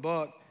Connection Dublin,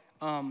 Buck,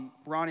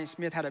 Ronnie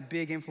Smith had a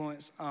big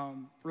influence,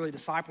 really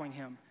discipling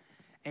him.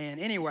 And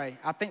anyway,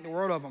 I think the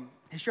world of him.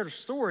 He shared a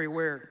story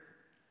where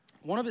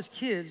one of his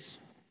kids,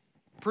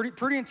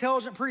 pretty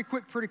intelligent, pretty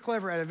quick, pretty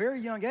clever, at a very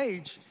young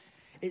age,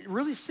 it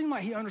really seemed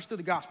like he understood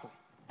the gospel.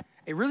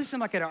 It really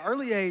seemed like at an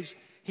early age,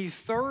 he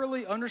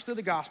thoroughly understood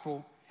the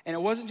gospel, and it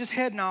wasn't just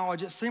head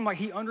knowledge. It seemed like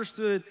he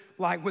understood,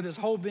 like with his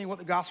whole being, what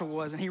the gospel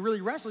was. And he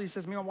really wrestled. He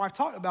says, me and my wife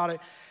talked about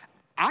it.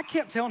 I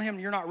kept telling him,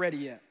 you're not ready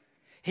yet.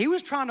 He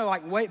was trying to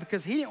like wait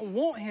because he didn't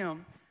want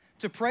him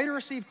to pray to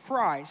receive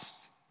Christ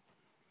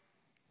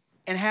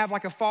and have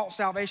like a false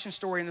salvation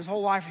story in his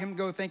whole life, him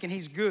go thinking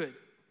he's good,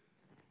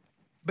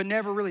 but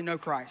never really know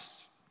Christ.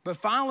 But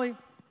finally,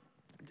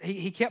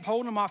 he kept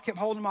holding him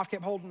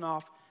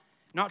off,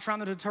 not trying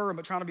to deter him,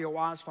 but trying to be a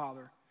wise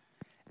father.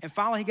 And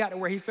finally, he got to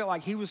where he felt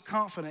like he was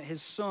confident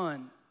his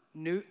son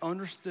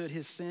understood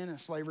his sin and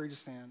slavery to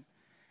sin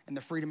and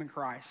the freedom in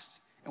Christ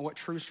and what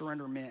true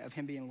surrender meant of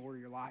him being Lord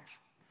of your life.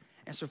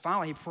 And so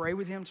finally, he prayed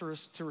with him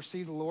to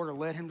receive the Lord, or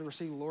led him to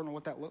receive the Lord and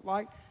what that looked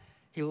like.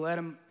 He led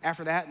him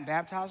after that and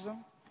baptized him.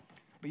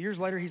 But years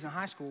later, he's in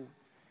high school,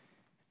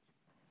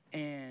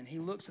 and he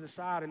looks to the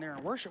side, and they're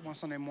in worship one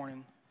Sunday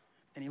morning,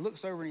 and he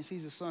looks over and he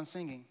sees his son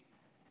singing,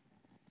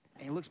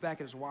 and he looks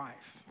back at his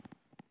wife,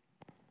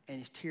 and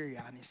he's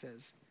teary-eyed, and he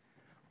says,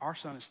 our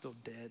son is still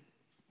dead.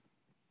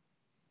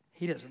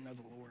 He doesn't know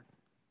the Lord.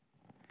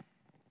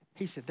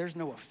 He said, there's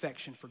no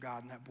affection for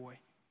God in that boy.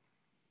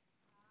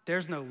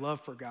 There's no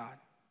love for God.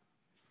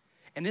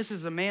 And this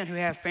is a man who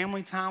had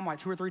family time like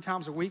 2 or 3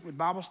 times a week with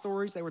Bible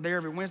stories. They were there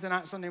every Wednesday night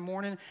and Sunday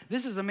morning.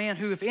 This is a man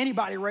who, if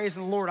anybody raised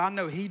in the Lord, I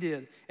know he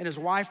did, and his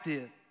wife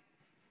did.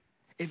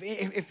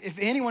 If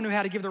anyone knew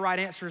how to give the right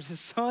answers, his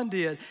son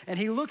did. And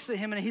he looks at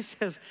him and he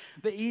says,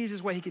 the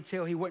easiest way he could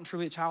tell he wasn't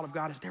truly a child of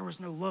God is there was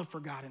no love for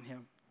God in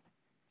him.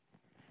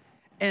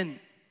 And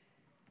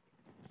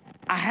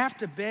I have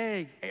to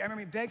beg,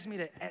 it begs me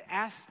to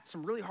ask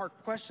some really hard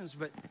questions,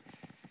 but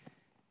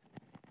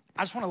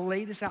I just want to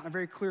lay this out in a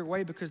very clear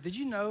way, because did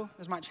you know,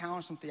 this might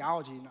challenge some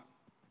theology,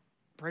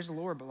 praise the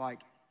Lord, but like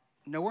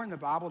nowhere in the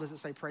Bible does it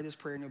say pray this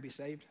prayer and you'll be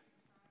saved.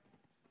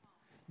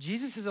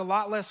 Jesus is a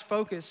lot less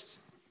focused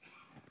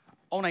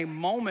on a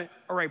moment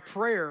or a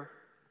prayer.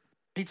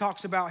 He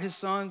talks about his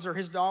sons or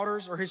his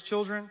daughters or his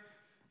children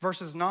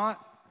versus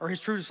not, or his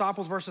true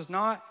disciples versus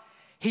not.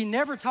 He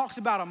never talks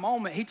about a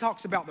moment. He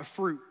talks about the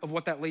fruit of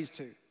what that leads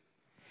to.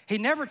 He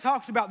never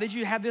talks about, did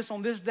you have this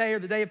on this day or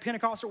the day of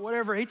Pentecost or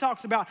whatever. He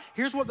talks about,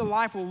 here's what the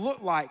life will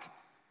look like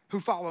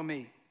who follow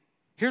me.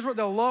 Here's what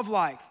they'll love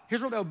like.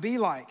 Here's what they'll be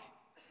like.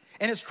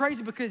 And it's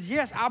crazy because,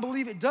 yes, I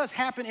believe it does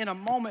happen in a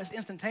moment. It's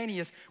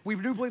instantaneous. We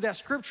do believe that's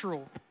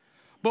scriptural.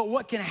 But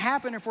what can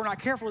happen if we're not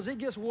careful is it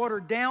gets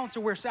watered down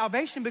to where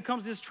salvation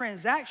becomes this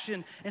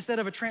transaction instead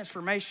of a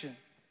transformation.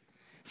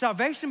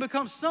 Salvation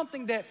becomes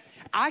something that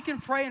I can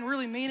pray and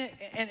really mean it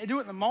and do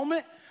it in the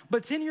moment,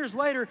 but 10 years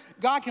later,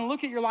 God can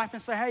look at your life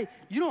and say, hey,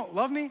 you don't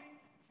love me.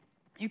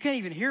 You can't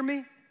even hear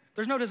me.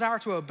 There's no desire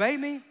to obey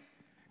me.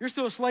 You're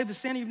still a slave to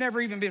sin. You've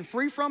never even been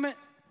free from it.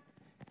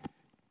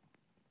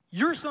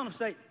 You're a son of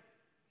Satan.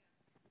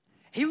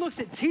 He looks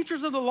at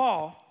teachers of the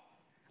law,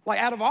 like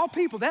out of all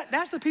people,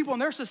 that's the people in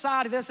their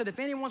society that said, if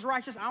anyone's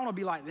righteous, I want to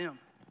be like them.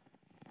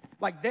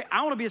 Like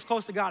I want to be as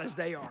close to God as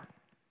they are.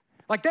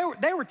 Like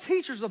they were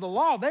teachers of the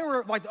law. They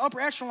were like the upper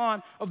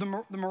echelon of the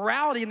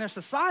morality in their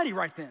society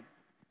right then.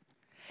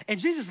 And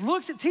Jesus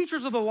looks at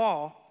teachers of the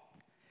law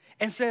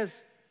and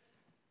says,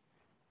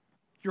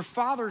 your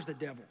father's the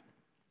devil.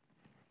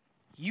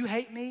 You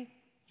hate me.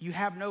 You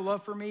have no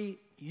love for me.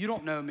 You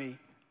don't know me.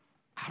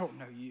 I don't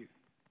know you.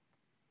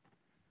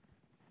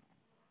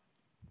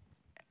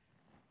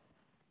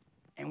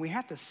 And we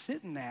have to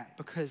sit in that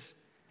because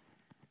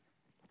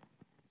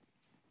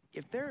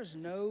if there is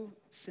no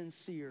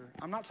sincere,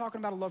 I'm not talking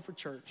about a love for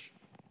church.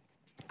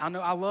 I know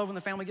I love when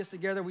the family gets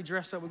together, we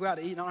dress up, we go out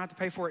to eat, and I don't have to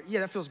pay for it.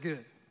 Yeah, that feels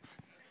good.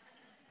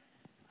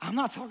 I'm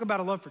not talking about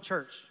a love for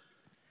church.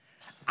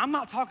 I'm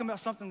not talking about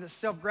something that's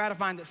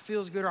self-gratifying that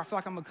feels good, or I feel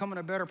like I'm becoming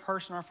a better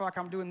person, or I feel like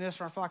I'm doing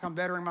this, or I feel like I'm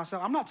bettering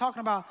myself. I'm not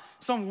talking about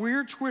some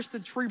weird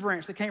twisted tree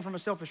branch that came from a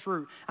selfish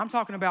root. I'm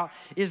talking about,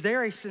 is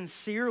there a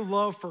sincere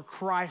love for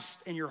Christ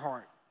in your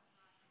heart?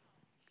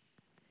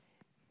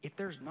 If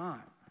there's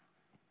not,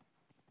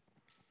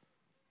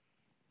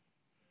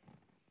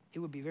 it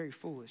would be very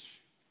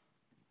foolish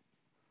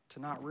to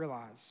not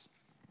realize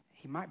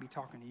he might be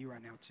talking to you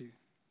right now too.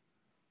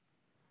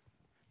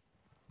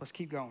 Let's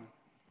keep going.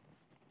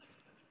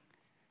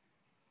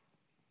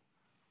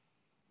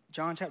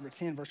 John chapter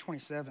 10, verse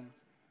 27,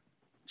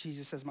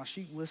 Jesus says, my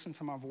sheep listen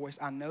to my voice.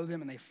 I know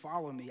them and they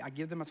follow me. I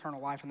give them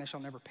eternal life and they shall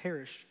never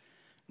perish.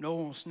 No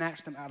one will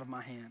snatch them out of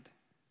my hand.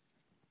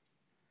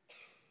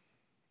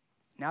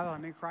 Now that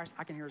I'm in Christ,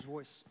 I can hear his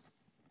voice.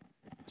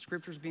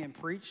 Scripture's being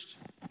preached,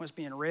 when it's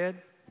being read,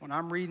 when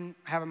I'm reading,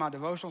 having my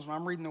devotionals, when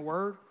I'm reading the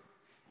word,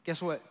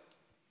 guess what?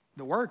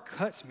 The word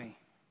cuts me.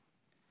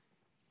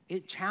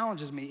 It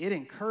challenges me. It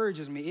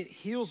encourages me. It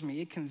heals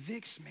me. It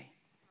convicts me.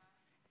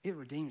 It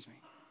redeems me.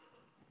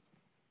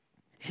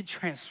 It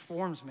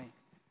transforms me.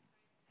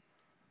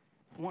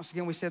 Once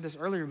again, we said this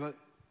earlier, but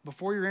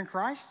before you're in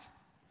Christ,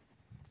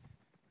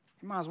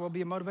 you might as well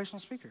be a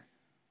motivational speaker.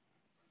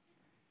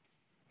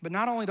 But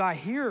not only do I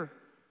hear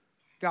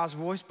God's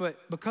voice,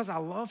 but because I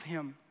love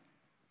him,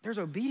 there's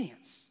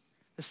obedience.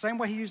 The same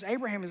way he used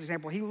Abraham as an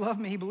example. He loved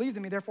me, he believed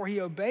in me, therefore he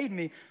obeyed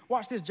me.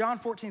 Watch this, John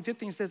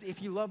 14:15 says,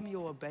 if you love me,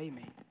 you'll obey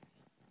me.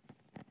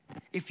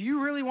 If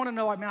you really want to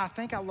know, like, man, I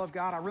think I love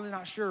God, I'm really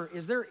not sure.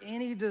 Is there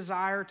any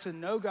desire to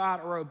know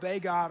God or obey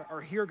God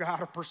or hear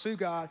God or pursue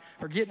God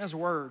or get in his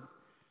word?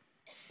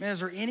 Man, is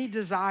there any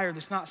desire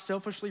that's not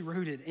selfishly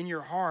rooted in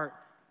your heart?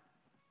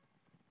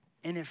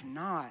 And if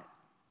not,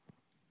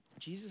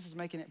 Jesus is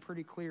making it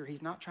pretty clear.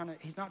 He's not trying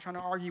to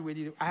argue with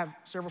you. I have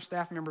several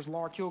staff members,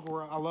 Laura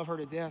Kilgore, I love her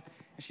to death,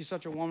 and she's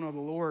such a woman of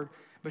the Lord,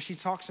 but she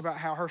talks about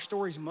how her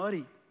story's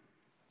muddy.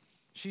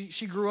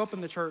 She grew up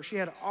in the church. She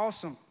had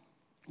awesome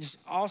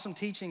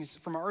teachings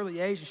from an early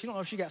age, and she don't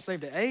know if she got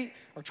saved at 8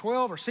 or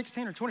 12 or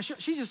 16 or 20.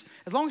 She just,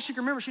 as long as she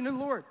can remember, she knew the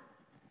Lord.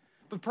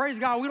 But praise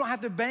God, we don't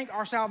have to bank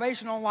our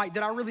salvation on, like,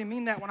 did I really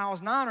mean that when I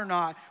was 9 or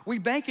not? We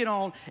bank it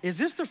on, is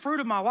this the fruit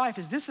of my life?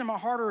 Is this in my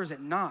heart or is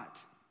it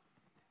not?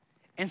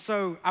 And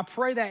so I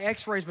pray that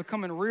x-ray is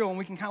becoming real and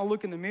we can kind of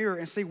look in the mirror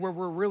and see where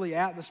we're really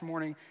at this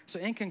morning. So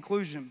in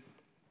conclusion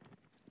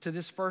to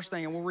this first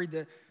thing, and we'll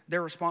read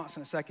their response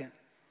in a second.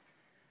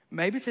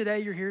 Maybe today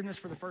you're hearing this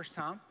for the first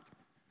time,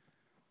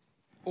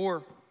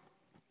 or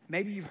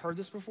maybe you've heard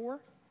this before,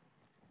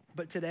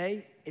 but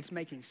today it's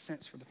making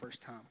sense for the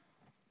first time.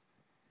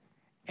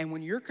 And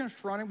when you're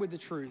confronted with the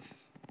truth,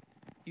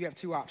 you have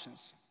two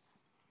options.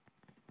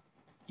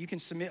 You can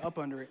submit up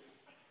under it,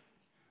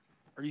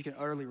 or you can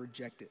utterly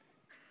reject it.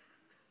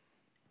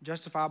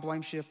 Justify,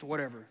 blame, shift,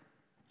 whatever.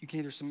 You can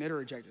either submit or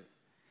reject it.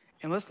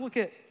 And let's look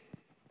at,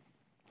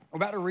 we're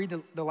about to read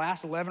the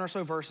last 11 or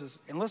so verses,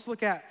 and let's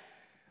look at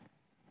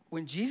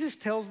when Jesus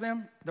tells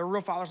them their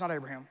real father's not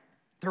Abraham,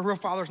 their real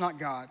father's not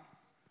God.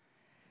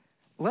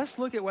 Let's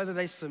look at whether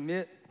they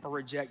submit or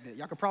reject it.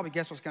 Y'all can probably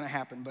guess what's going to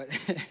happen, but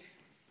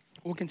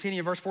we'll continue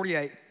in verse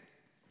 48.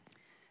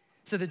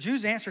 So the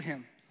Jews answered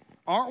him,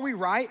 aren't we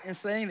right in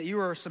saying that you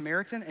are a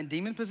Samaritan and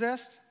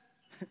demon-possessed?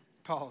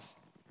 Pause.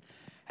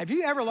 Have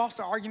you ever lost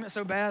an argument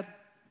so bad,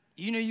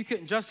 you knew you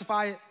couldn't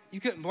justify it, you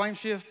couldn't blame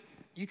shift,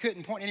 you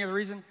couldn't point any other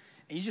reason,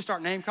 and you just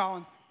start name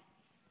calling?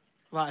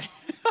 Like,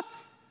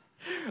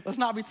 let's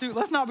not be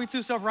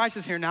too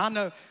self-righteous here. Now I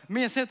know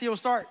me and Cynthia will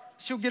start,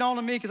 she'll get on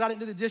to me because I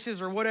didn't do the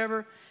dishes or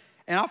whatever,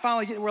 and I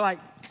finally we're like,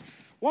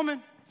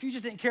 woman, if you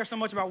just didn't care so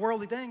much about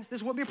worldly things,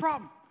 this wouldn't be a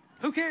problem.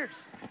 Who cares?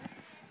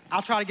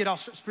 I'll try to get all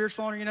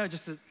spiritual on her,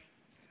 just to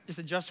just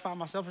to justify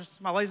myself,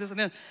 my laziness.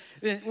 And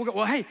then we'll go,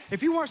 well, hey,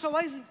 if you weren't so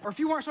lazy, or if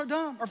you weren't so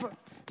dumb,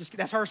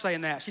 that's her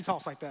saying that. She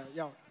talks like that.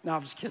 Yo, no,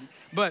 I'm just kidding.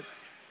 But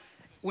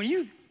when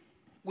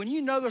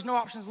you know there's no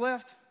options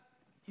left,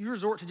 you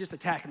resort to just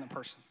attacking the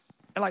person.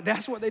 And like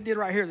that's what they did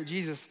right here, that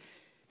Jesus,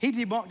 he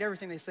debunked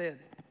everything they said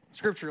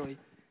scripturally.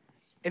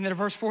 And then in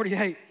verse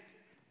 48,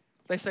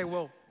 they say,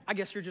 well, I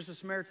guess you're just a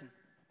Samaritan.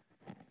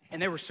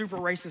 And they were super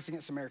racist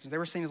against Samaritans. They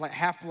were seen as like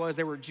half-bloods.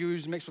 They were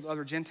Jews mixed with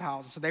other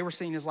Gentiles. And so they were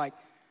seen as like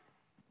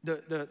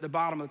the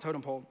bottom of the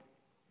totem pole.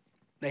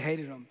 They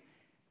hated them.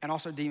 And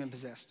also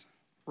demon-possessed,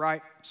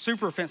 right?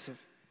 Super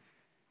offensive.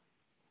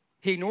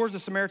 He ignores the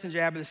Samaritan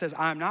jab that says,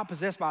 I am not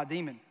possessed by a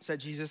demon, said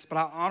Jesus, but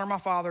I honor my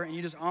Father and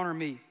you just honor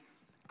me.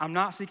 I'm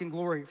not seeking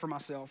glory for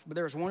myself, but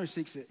there is one who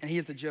seeks it, and he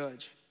is the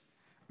judge.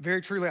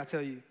 Very truly, I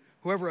tell you,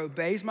 whoever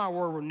obeys my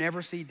word will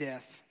never see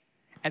death.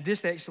 At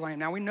this they exclaim,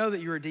 now we know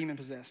that you are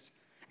demon-possessed.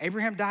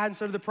 Abraham died and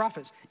so did the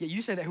prophets. Yet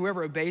you say that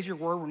whoever obeys your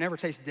word will never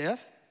taste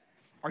death?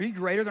 Are you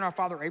greater than our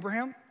father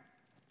Abraham?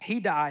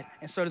 He died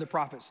and so did the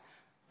prophets.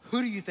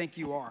 Who do you think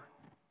you are?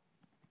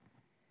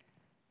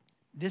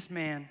 This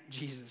man,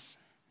 Jesus,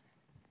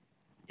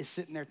 is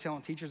sitting there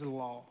telling teachers of the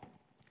law,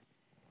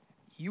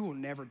 you will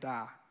never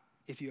die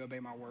if you obey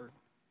my word.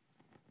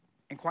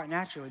 And quite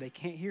naturally, they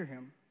can't hear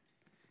him.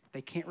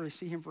 They can't really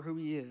see him for who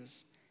he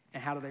is.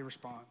 And how do they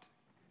respond?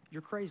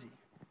 You're crazy.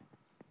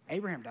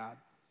 Abraham died.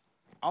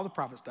 All the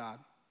prophets died.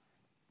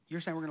 You're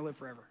saying we're going to live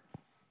forever.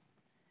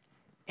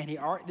 And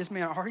this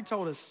man already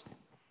told us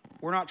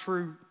we're not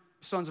true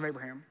sons of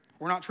Abraham.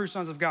 We're not true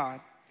sons of God.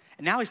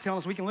 And now he's telling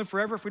us we can live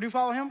forever if we do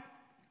follow him.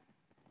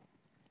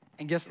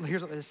 And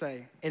here's what they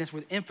say, and it's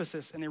with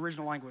emphasis in the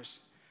original language.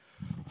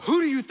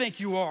 Who do you think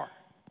you are?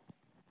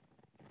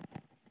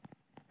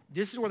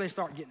 This is where they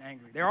start getting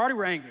angry. They already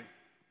were angry.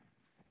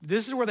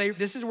 This is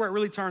where it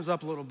really turns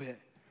up a little bit.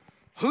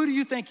 Who do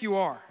you think you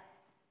are?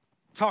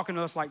 Talking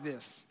to us like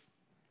this.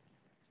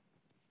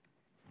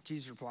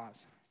 Jesus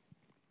replies,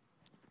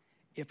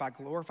 if I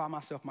glorify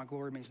myself, my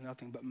glory means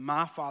nothing, but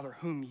my Father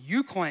whom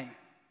you claim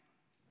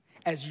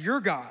as your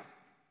God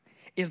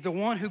is the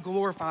one who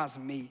glorifies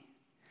me.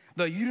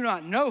 Though you do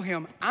not know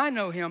him, I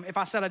know him. If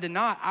I said I did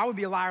not, I would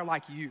be a liar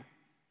like you.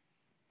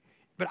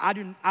 But I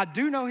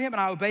do know him and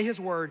I obey his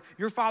word.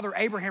 Your father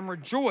Abraham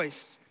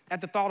rejoiced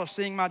at the thought of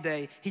seeing my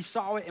day. He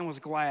saw it and was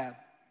glad.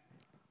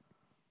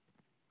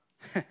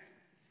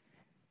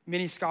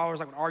 Many scholars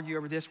would argue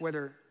over this,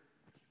 whether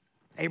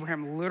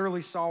Abraham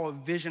literally saw a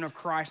vision of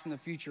Christ in the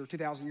future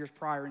 2,000 years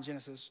prior in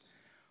Genesis,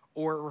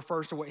 or it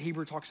refers to what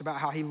Hebrew talks about,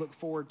 how he looked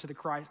forward to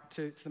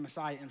the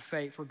Messiah in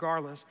faith.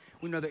 Regardless,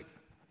 we know that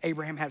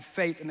Abraham had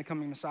faith in the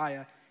coming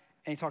Messiah,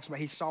 and he talks about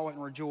he saw it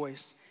and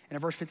rejoiced. And in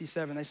verse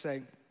 57, they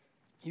say,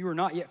 you are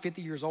not yet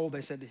 50 years old,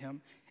 they said to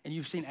him, and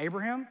you've seen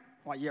Abraham?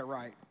 Like, yeah,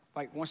 right.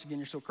 Like, once again,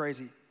 you're still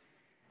crazy.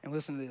 And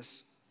listen to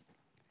this.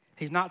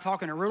 He's not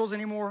talking in riddles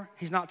anymore.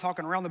 He's not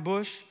talking around the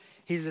bush.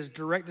 He's as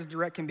direct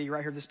can be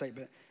right here, this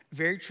statement.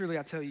 Very truly,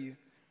 I tell you,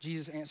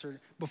 Jesus answered,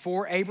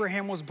 before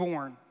Abraham was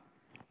born,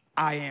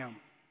 I am.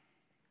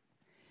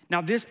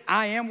 Now, this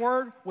I am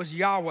word was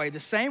Yahweh, the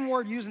same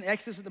word used in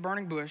Exodus at the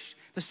burning bush,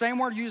 the same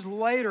word used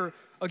later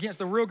against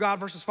the real God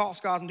versus false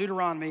gods in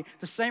Deuteronomy,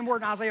 the same word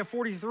in Isaiah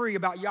 43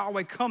 about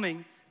Yahweh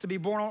coming to be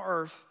born on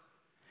earth,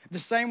 the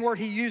same word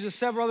he uses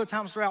several other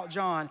times throughout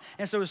John.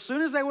 And so as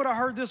soon as they would have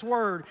heard this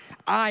word,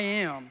 I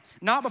am,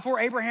 not before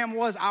Abraham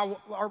was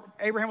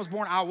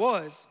born, I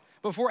was,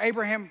 before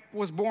Abraham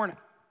was born,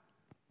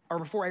 or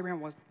before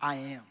Abraham was, I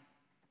am.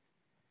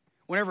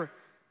 Whenever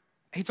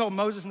he told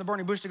Moses in the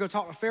burning bush to go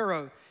talk to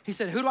Pharaoh, he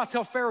said, who do I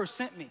tell Pharaoh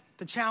sent me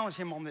to challenge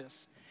him on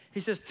this?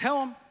 He says,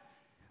 tell him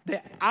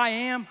that I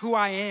am who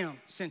I am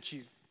sent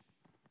you.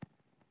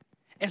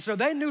 And so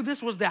they knew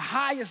this was the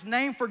highest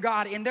name for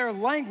God in their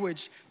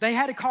language. They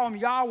had to call him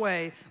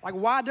Yahweh, like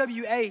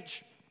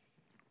YWH,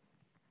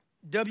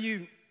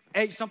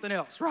 WH something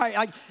else, right?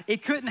 Like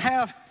it couldn't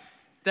have,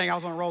 dang, I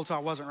was on a roll till I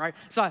wasn't, right?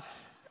 So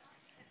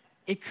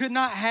it could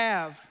not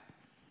have,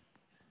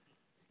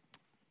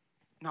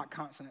 not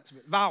consonants,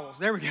 but vowels.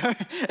 There we go.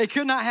 It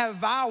could not have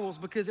vowels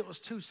because it was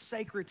too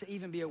sacred to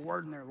even be a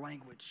word in their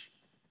language.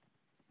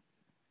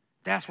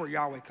 That's where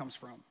Yahweh comes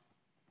from.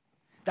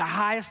 The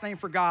highest name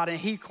for God, and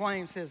he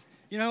claims his,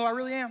 you know who I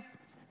really am?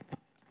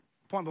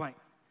 Point blank.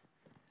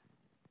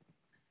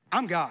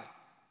 I'm God.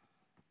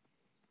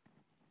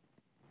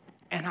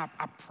 And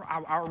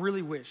I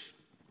really wish,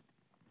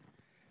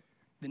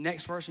 the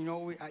next verse, you know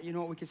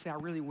what we could say? I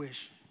really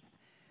wish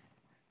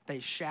they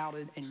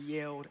shouted and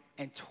yelled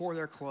and tore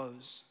their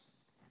clothes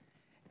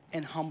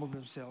and humbled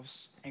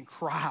themselves and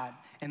cried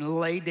and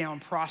laid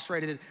down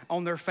prostrated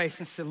on their face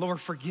and said,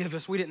 Lord, forgive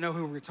us. We didn't know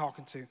who we were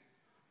talking to.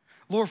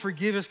 Lord,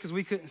 forgive us because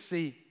we couldn't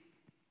see.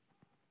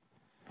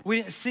 We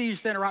didn't see you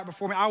standing right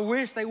before me. I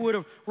wish they would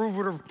have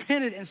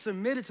repented and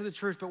submitted to the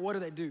truth, but what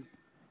do?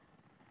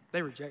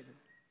 They rejected.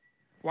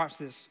 Watch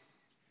this.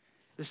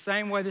 The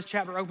same way this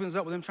chapter opens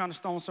up with them trying to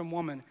stone some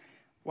woman,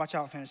 watch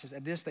how it finishes.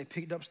 At this, they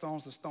picked up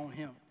stones to stone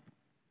him.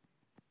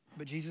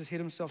 But Jesus hid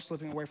himself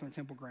slipping away from the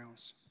temple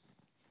grounds.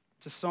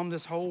 To sum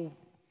this whole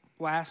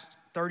last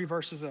 30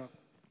 verses up.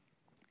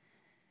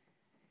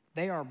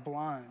 They are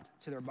blind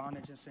to their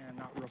bondage and sin,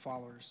 not real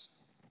followers.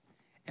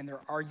 And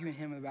they're arguing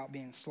him about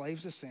being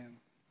slaves to sin.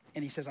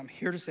 And he says, I'm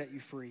here to set you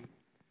free.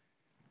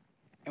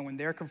 And when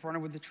they're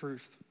confronted with the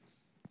truth,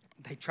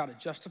 they try to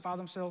justify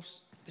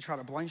themselves. They try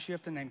to blame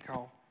shift and name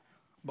call.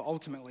 But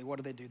ultimately,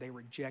 what do? They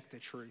reject the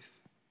truth.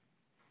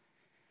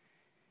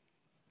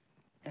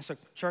 And so,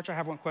 church, I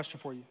have one question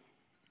for you.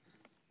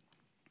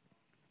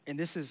 And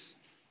this is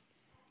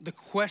the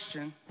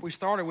question we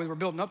started with, we're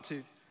building up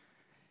to.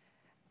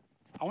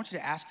 I want you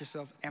to ask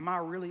yourself, am I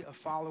really a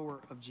follower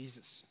of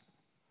Jesus?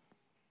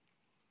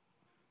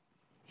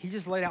 He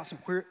just laid out some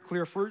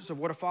clear fruits of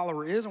what a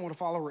follower is and what a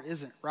follower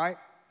isn't, right?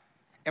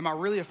 Am I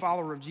really a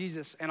follower of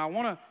Jesus? And I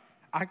want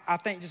to, I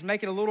think, just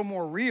make it a little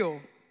more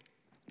real,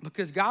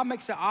 because God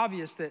makes it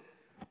obvious that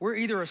we're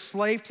either a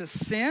slave to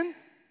sin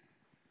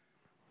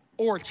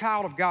or a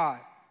child of God.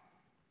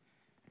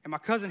 And my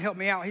cousin helped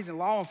me out. He's in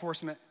law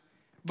enforcement,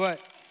 but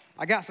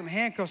I got some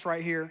handcuffs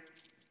right here.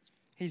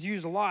 He's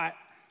used a lot.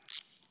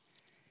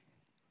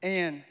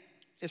 And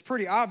it's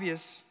pretty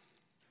obvious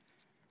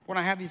when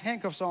I have these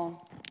handcuffs on.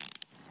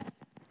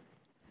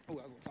 Oh, that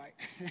was a little tight.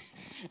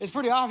 It's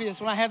pretty obvious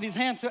when I have these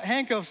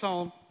handcuffs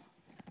on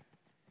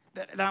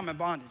that I'm in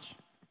bondage.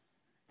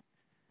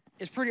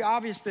 It's pretty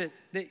obvious that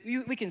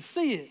we can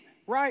see it,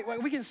 right?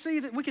 Like we can see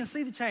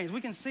the chains.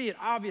 We can see it,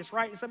 obvious,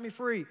 right? It set me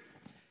free.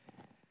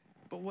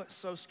 But what's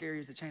so scary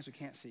is the chains we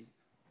can't see.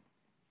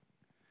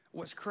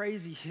 What's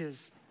crazy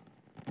is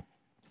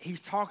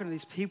he's talking to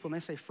these people and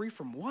they say, free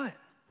from what?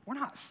 We're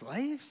not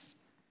slaves.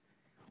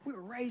 We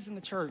were raised in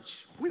the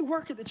church. We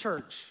work at the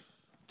church.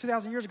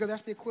 2,000 years ago,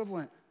 that's the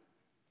equivalent.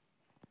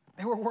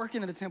 They were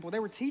working in the temple. They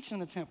were teaching in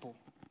the temple.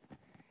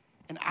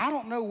 And I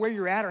don't know where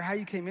you're at or how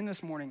you came in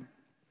this morning,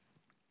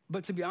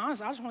 but to be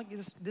honest, I just want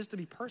this to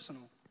be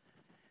personal.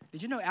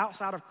 Did you know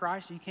outside of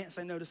Christ, you can't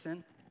say no to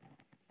sin?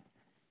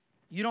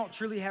 You don't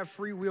truly have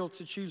free will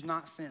to choose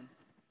not sin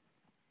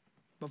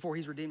before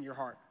he's redeemed your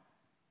heart.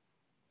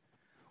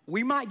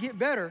 We might get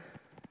better,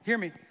 hear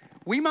me,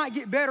 we might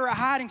get better at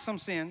hiding some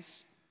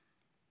sins.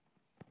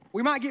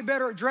 We might get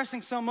better at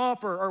dressing some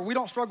up, or we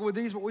don't struggle with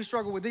these, but we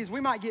struggle with these.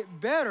 We might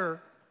get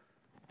better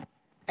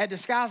at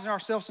disguising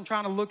ourselves and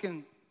trying to look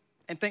and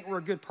think we're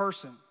a good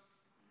person.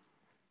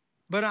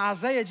 But in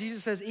Isaiah,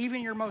 Jesus says,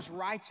 even your most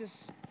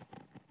righteous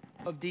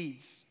of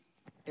deeds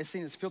is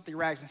seen as filthy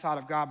rags inside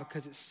of God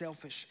because it's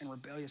selfish and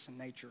rebellious in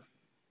nature,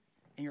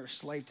 and you're a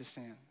slave to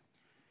sin.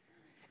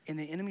 And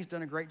the enemy's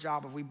done a great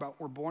job of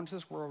we're born to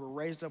this world, we're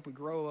raised up, we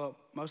grow up,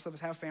 most of us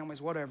have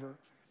families, whatever,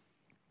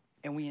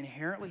 and we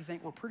inherently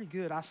think we're pretty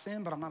good. I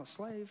sin, but I'm not a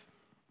slave.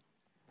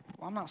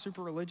 Well, I'm not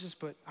super religious,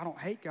 but I don't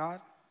hate God.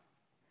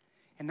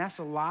 And that's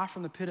a lie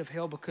from the pit of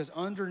hell, because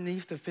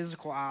underneath the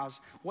physical eyes,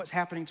 what's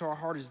happening to our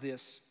heart is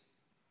this.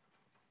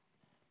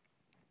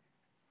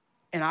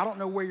 And I don't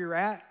know where you're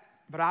at,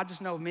 but I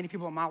just know many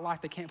people in my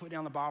life, they can't put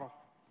down the bottle.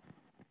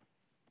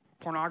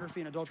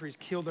 Pornography and adultery has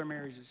killed their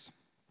marriages.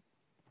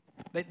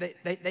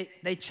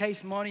 They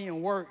chase money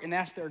and work, and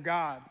that's their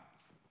God,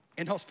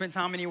 and don't spend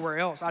time anywhere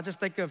else. I just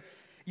think of,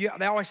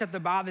 they always have to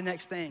buy the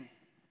next thing.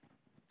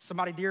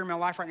 Somebody dear in my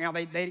life right now,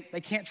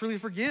 they can't truly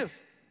forgive.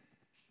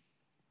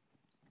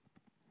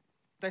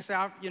 They say,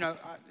 a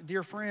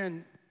dear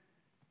friend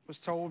was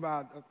told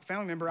by a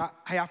family member,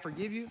 hey, I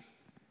forgive you,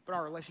 but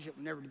our relationship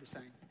will never be the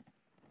same.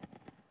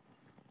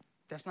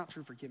 That's not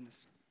true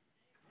forgiveness.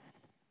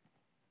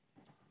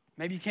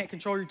 Maybe you can't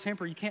control your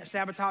temper, you can't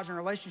sabotage your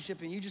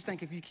relationship, and you just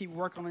think if you keep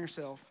working on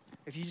yourself,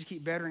 if you just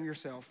keep bettering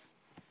yourself,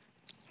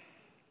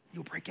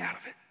 you'll break out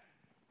of it.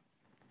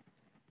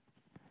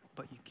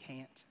 But you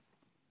can't.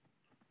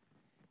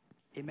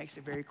 It makes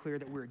it very clear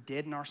that we're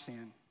dead in our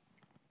sin.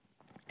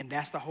 And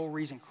that's the whole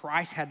reason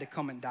Christ had to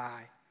come and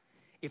die.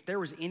 If there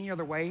was any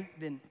other way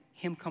than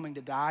him coming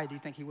to die, do you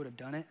think he would have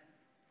done it?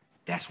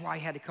 That's why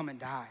he had to come and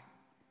die.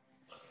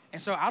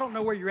 And so I don't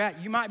know where you're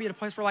at. You might be at a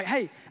place where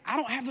hey, I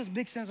don't have those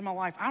big sins in my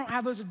life. I don't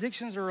have those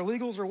addictions or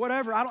illegals or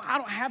whatever. I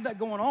don't have that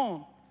going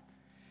on.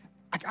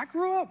 I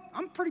grew up,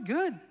 I'm pretty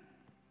good.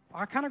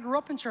 I kind of grew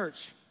up in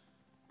church.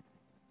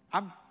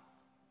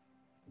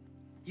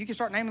 You can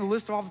start naming the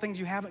list of all the things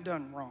you haven't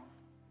done wrong.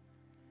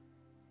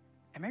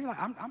 And maybe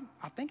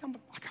I think I'm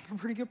a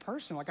pretty good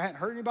person. I hadn't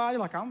hurt anybody.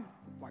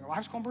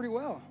 Life's going pretty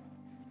well.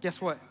 Guess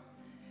what?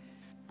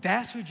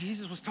 That's who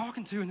Jesus was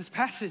talking to in this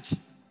passage.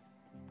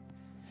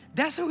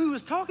 That's who he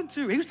was talking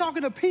to. He was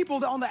talking to people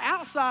that on the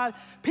outside,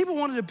 people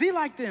wanted to be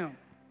like them.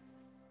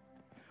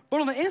 But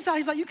on the inside,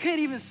 he's like, you can't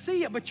even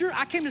see it, but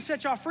I came to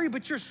set y'all free,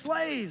 but you're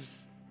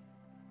slaves.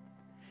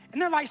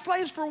 And they're like,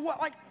 slaves for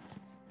what?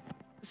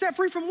 Set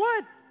free from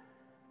what?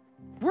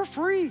 We're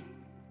free.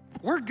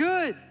 We're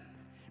good.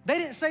 They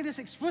didn't say this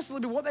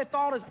explicitly, but what they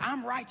thought is,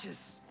 I'm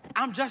righteous.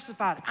 I'm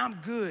justified. I'm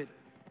good.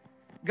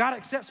 God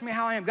accepts me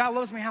how I am. God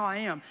loves me how I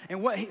am.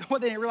 And what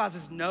they didn't realize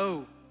is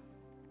no.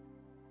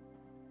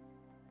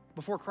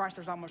 Before Christ,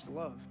 there's not much to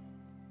love.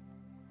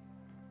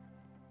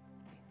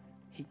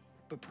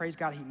 But praise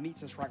God, he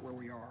meets us right where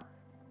we are.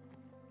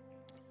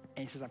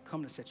 And he says, I've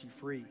come to set you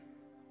free.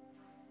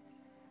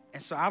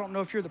 And so I don't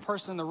know if you're the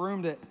person in the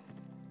room that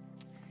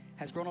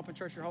has grown up in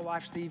church your whole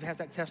life. Steve has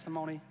that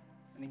testimony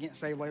and then getting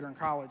saved later in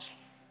college.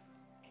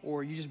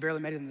 Or you just barely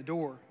made it in the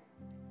door.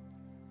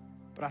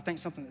 But I think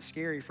something that's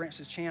scary,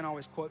 Francis Chan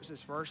always quotes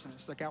this verse, and it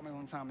stuck out to me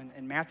one time.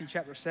 In Matthew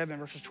chapter 7,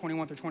 verses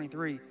 21 through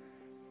 23, it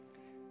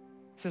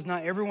says,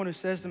 "Not everyone who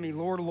says to me,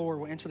 'Lord, Lord,'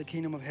 will enter the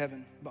kingdom of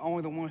heaven, but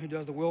only the one who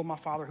does the will of my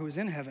Father who is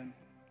in heaven.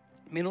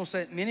 Many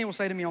will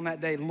say to me on that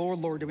day, 'Lord,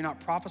 Lord, did we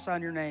not prophesy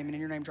in your name, and in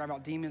your name drive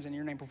out demons, and in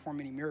your name perform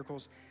many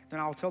miracles?' Then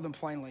I will tell them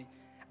plainly,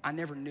 'I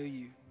never knew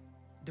you.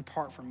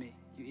 Depart from me,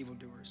 you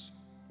evildoers.'"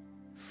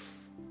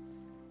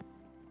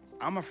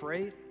 I'm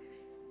afraid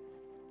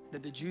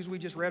that the Jews we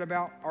just read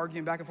about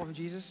arguing back and forth with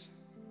Jesus,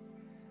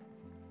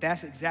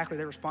 that's exactly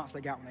the response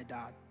they got when they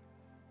died.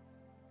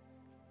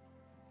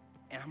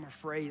 And I'm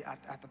afraid, I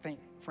think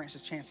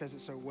Francis Chan says it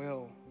so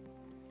well,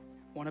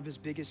 one of his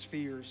biggest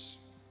fears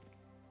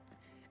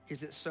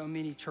is that so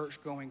many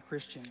church-going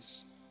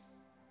Christians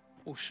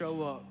will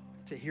show up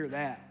to hear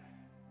that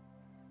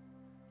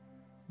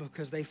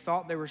because they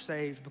thought they were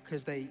saved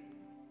because they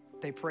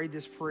prayed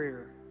this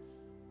prayer,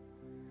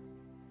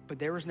 but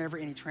there was never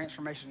any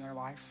transformation in their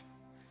life.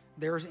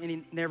 There was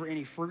never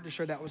any fruit to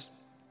show that was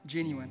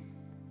genuine.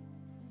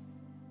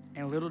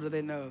 And little do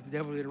they know, the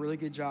devil did a really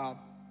good job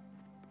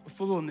of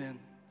fooling them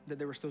that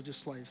they were still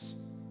just slaves.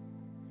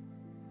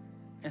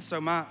 And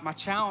so my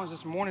challenge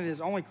this morning is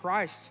only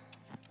Christ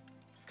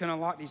can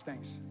unlock these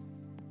things.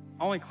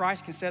 Only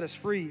Christ can set us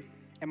free.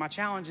 And my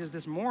challenge is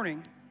this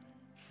morning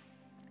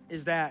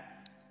is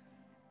that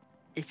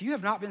if you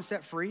have not been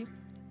set free,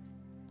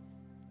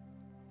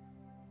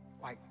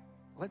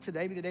 let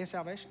today be the day of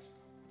salvation.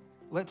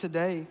 Let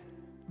today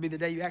be the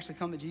day you actually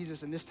come to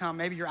Jesus, and this time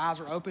maybe your eyes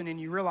are open and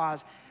you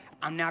realize,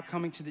 I'm now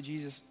coming to the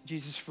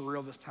Jesus for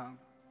real this time.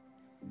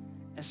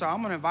 And so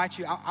I'm gonna invite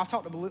you, I'll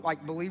talk to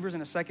believers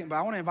in a second, but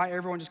I wanna invite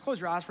everyone, just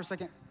close your eyes for a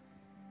second.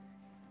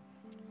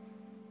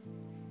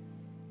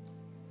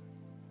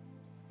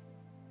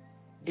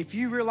 If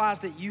you realize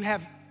that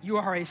you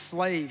are a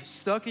slave,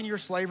 stuck in your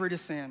slavery to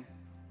sin,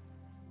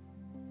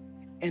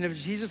 and if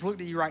Jesus looked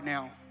at you right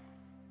now,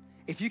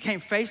 if you came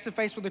face to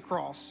face with the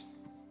cross,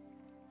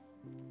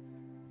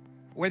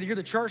 whether you're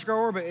the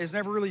churchgoer but it's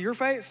never really your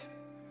faith,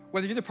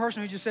 whether you're the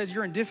person who just says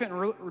you're indifferent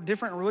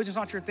and religion's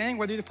not your thing,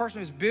 whether you're the person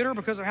who's bitter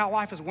because of how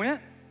life has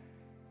went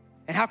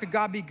and how could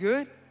God be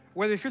good,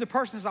 whether if you're the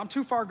person who says, I'm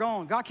too far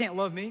gone, God can't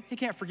love me, he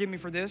can't forgive me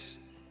for this,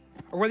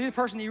 or whether you're the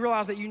person that you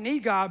realize that you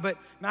need God, but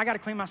man, I got to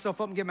clean myself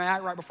up and get my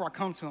act right before I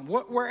come to him.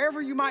 Wherever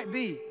you might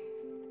be,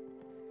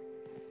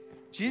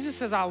 Jesus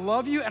says, I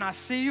love you and I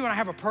see you and I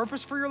have a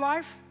purpose for your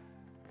life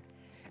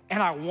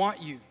and I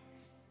want you.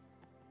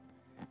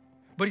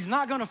 But he's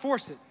not going to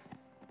force it.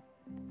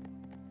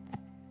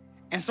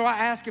 And so I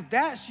ask, if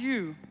that's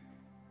you,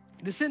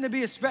 this isn't to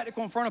be a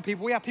spectacle in front of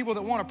people. We have people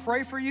that want to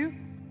pray for you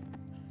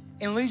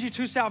and lead you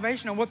to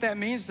salvation and what that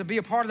means to be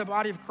a part of the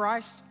body of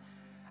Christ.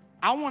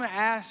 I want to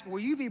ask, will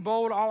you be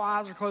bold, all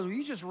eyes are closed, will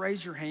you just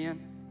raise your hand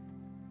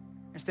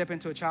and step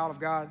into a child of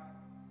God?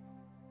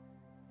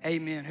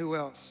 Amen. Who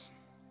else?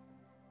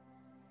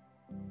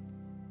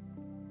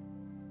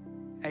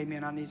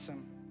 Amen. I need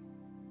some.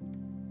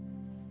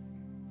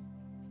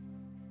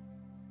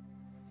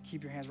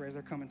 Keep your hands raised.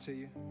 They're coming to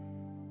you.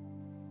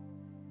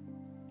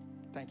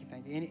 Thank you,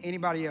 thank you.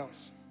 Anybody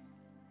else?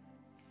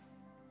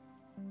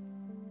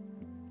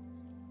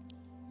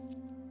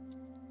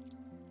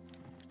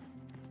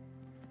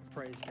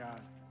 Praise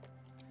God.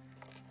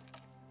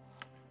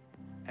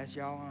 As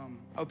y'all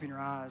open your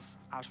eyes,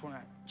 I just want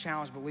to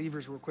challenge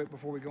believers real quick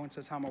before we go into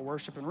a time of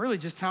worship and really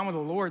just time with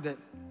the Lord that,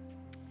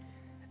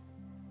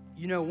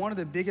 you know, one of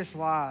the biggest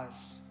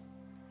lies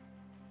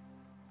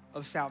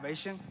of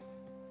salvation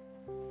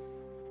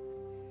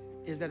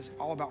is that it's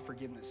all about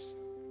forgiveness.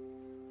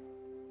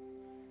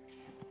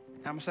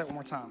 And I'm gonna say it one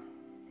more time.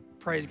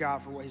 Praise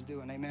God for what he's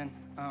doing, amen.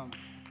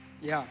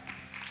 Yeah.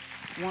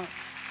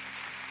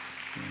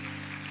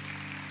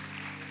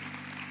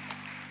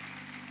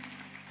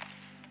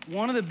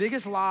 One of the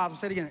biggest lies, I'll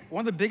say it again, one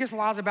of the biggest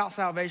lies about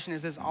salvation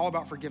is that it's all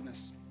about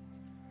forgiveness.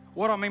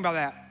 What do I mean by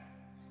that?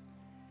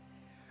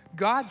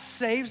 God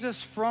saves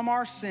us from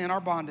our sin, our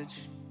bondage,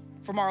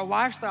 from our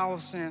lifestyle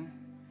of sin,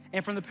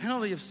 and from the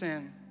penalty of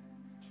sin.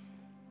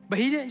 But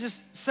he didn't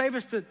just save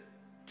us to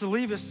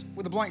leave us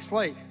with a blank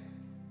slate.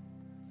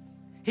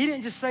 He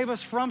didn't just save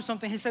us from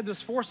something, he saved us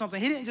for something.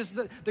 He didn't just,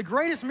 the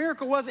greatest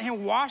miracle wasn't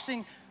him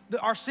washing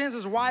our sins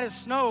as white as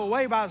snow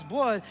away by his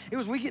blood. It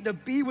was we get to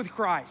be with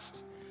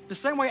Christ. The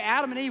same way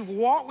Adam and Eve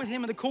walked with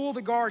him in the cool of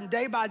the garden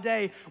day by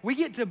day, we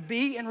get to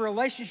be in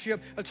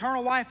relationship.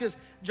 Eternal life is,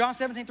 John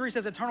 17:3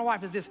 says, eternal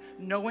life is this,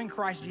 knowing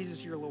Christ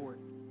Jesus your Lord.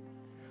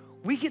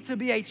 We get to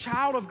be a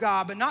child of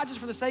God, but not just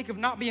for the sake of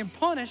not being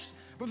punished,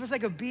 but for the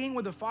sake of being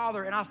with the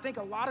Father. And I think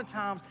a lot of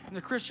times in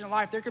the Christian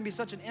life, there can be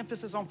such an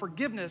emphasis on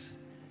forgiveness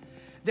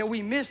that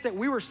we miss that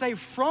we were saved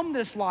from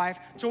this life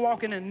to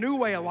walk in a new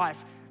way of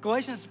life.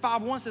 Galatians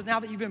 5:1 says, now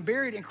that you've been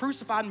buried and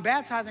crucified and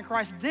baptized in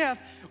Christ's death,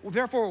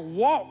 therefore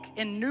walk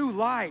in new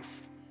life.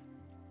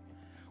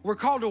 We're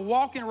called to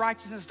walk in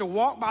righteousness, to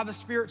walk by the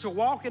Spirit, to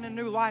walk in a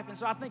new life. And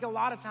so I think a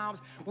lot of times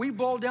we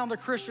boil down the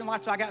Christian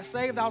life. So I got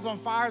saved, I was on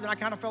fire, then I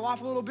kind of fell off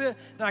a little bit,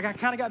 then I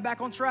kind of got back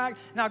on track.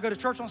 Now I go to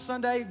church on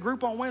Sunday,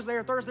 group on Wednesday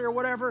or Thursday or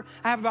whatever.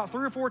 I have about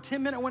 3 or 4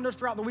 10-minute windows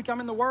throughout the week I'm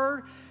in the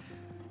Word.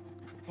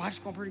 Life's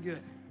going pretty good.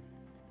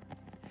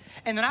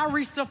 And then I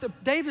read stuff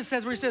that David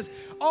says where he says,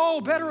 oh,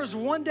 better is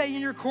one day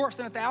in your courts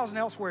than 1,000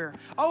 elsewhere.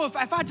 Oh, if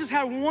I just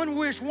had one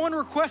wish, one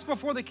request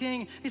before the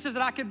king, he says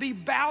that I could be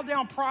bowed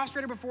down,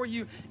 prostrated before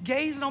you,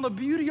 gazing on the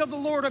beauty of the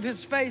Lord of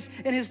his face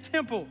in his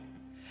temple.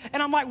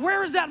 And I'm like,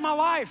 where is that in my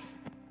life?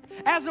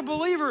 As a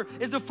believer,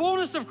 is the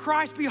fullness of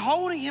Christ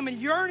beholding him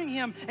and yearning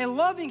him and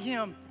loving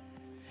him?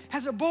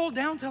 Has it boiled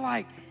down to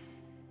like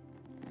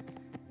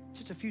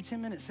just a few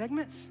 10-minute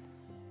segments?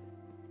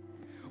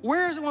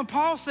 Where is it when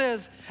Paul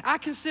says, I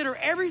consider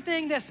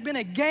everything that's been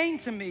a gain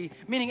to me,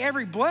 meaning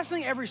every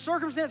blessing, every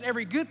circumstance,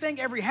 every good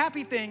thing, every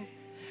happy thing,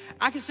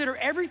 I consider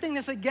everything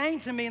that's a gain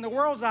to me in the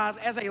world's eyes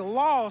as a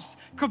loss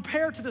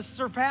compared to the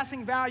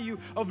surpassing value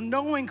of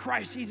knowing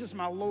Christ Jesus,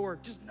 my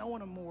Lord, just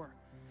knowing him more,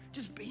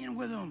 just being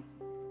with him.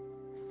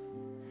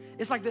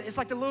 It's like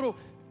the little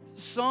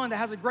son that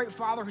has a great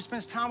father who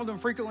spends time with him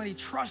frequently, and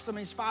he trusts him,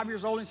 and he's 5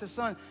 years old, and he says,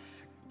 son,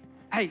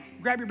 hey,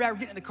 grab your bag, we're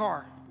getting in the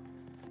car.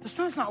 The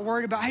son's not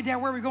worried about, hey, Dad,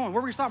 where are we going?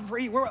 Where are we stopping for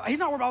eat? He's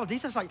not worried about all the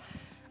details. It's like,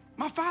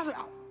 my father,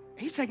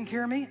 he's taking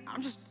care of me.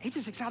 He's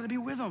just excited to be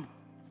with him.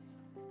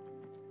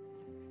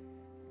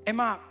 And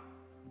I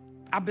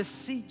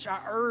beseech, I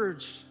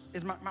urge,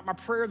 is my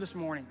prayer this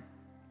morning,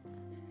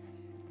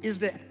 is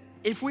that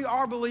if we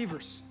are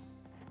believers,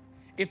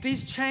 if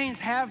these chains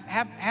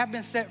have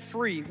been set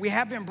free, we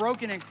have been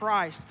broken in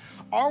Christ,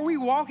 are we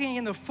walking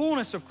in the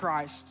fullness of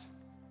Christ?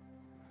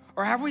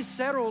 Or have we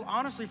settled,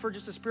 honestly, for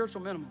just a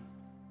spiritual minimum?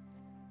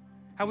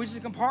 Have we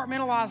just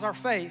compartmentalized our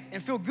faith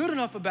and feel good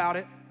enough about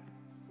it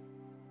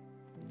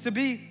to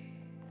be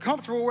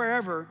comfortable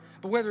wherever,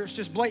 but whether it's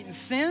just blatant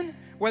sin,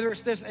 whether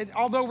it's this,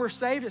 although we're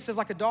saved, it says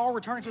like a dog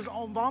returning to his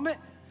own vomit,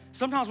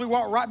 sometimes we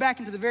walk right back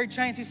into the very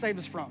chains he saved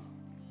us from.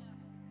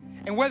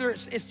 And whether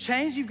it's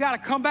chains you've got to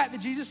come back to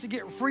Jesus to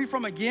get free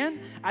from again,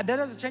 that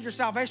doesn't change your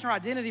salvation or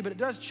identity, but it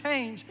does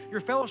change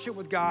your fellowship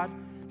with God.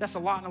 That's a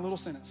lot in a little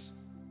sentence.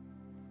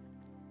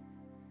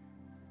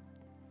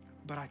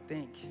 But I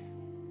think,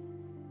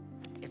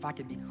 if I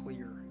could be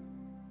clear,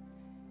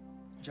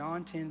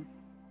 John 10,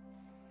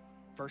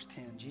 verse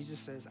 10, Jesus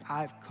says,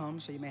 I've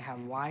come so you may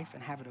have life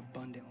and have it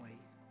abundantly.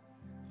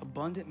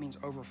 Abundant means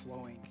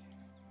overflowing.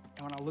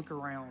 And when I look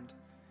around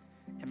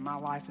in my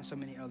life and so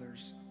many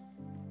others,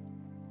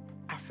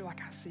 I feel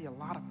like I see a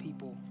lot of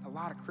people, a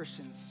lot of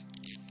Christians,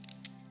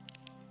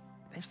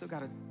 they've still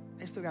got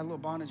a little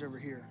bondage over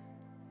here.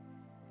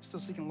 Still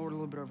seeking the Lord a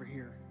little bit over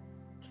here.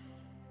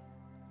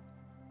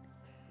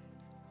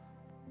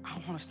 I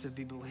want us to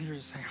be believers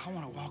and say, I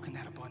want to walk in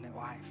that abundant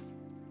life.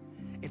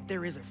 If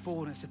there is a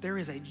fullness, if there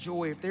is a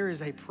joy, if there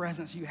is a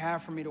presence you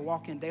have for me to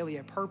walk in daily,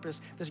 a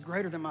purpose that's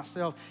greater than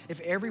myself, if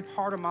every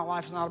part of my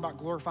life is not about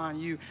glorifying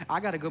you,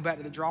 I got to go back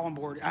to the drawing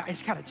board.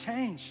 It's got to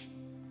change.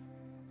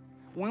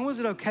 When was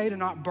it okay to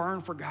not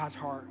burn for God's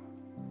heart?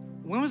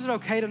 When was it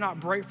okay to not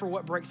break for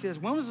what breaks his?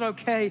 When was it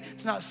okay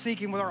to not seek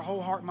him with our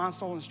whole heart, mind,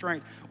 soul, and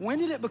strength? When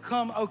did it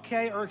become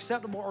okay or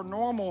acceptable or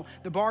normal?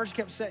 The bars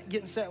kept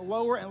getting set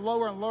lower and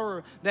lower and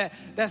lower.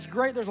 That's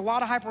great. There's a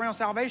lot of hype around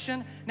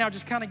salvation. Now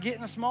just kind of get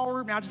in a small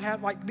group. Now just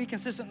have be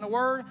consistent in the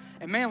word.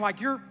 And man,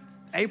 you're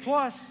A+.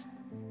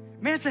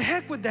 Man, to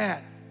heck with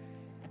that.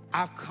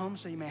 I've come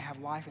so you may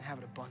have life and have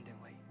it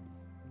abundantly.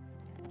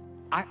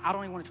 I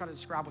don't even want to try to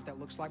describe what that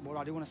looks like, but what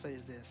I do want to say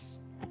is this.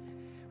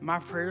 My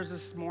prayers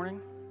this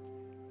morning,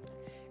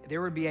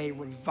 there would be a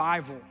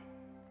revival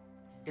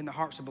in the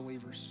hearts of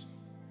believers.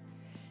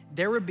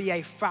 There would be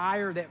a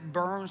fire that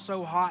burns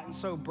so hot and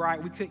so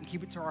bright we couldn't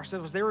keep it to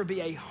ourselves. There would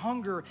be a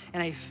hunger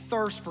and a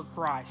thirst for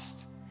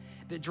Christ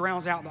that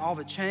drowns out all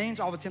the chains,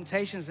 all the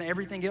temptations, and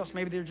everything else.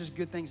 Maybe they're just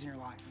good things in your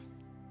life.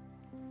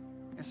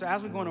 And so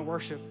as we go into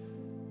worship,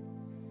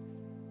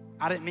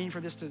 I didn't mean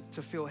for this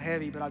to feel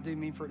heavy, but I do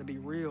mean for it to be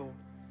real.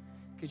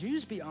 Could you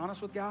just be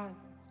honest with God?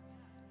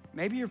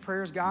 Maybe your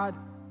prayer is, God,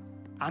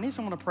 I need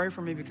someone to pray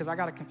for me because I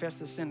got to confess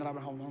this sin that I've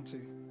been holding on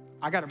to.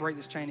 I got to break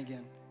this chain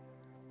again.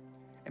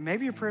 And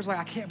maybe your prayer is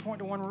I can't point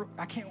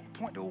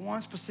to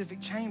one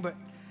specific chain, but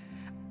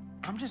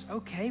I'm just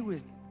okay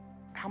with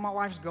how my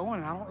life's going,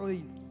 and I don't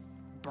really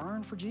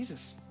burn for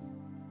Jesus.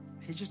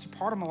 He's just a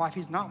part of my life.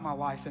 He's not my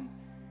life. And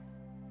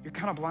you're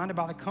kind of blinded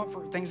by the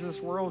comfort things of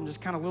this world and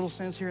just kind of little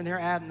sins here and there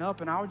adding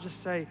up. And I would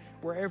just say,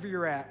 wherever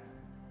you're at,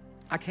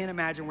 I can't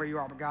imagine where you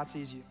are, but God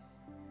sees you.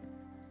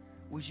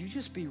 Would you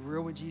just be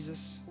real with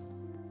Jesus?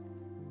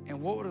 And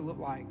what would it look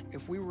like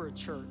if we were a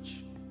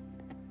church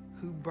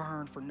who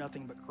burned for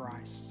nothing but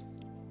Christ?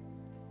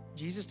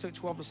 Jesus took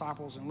 12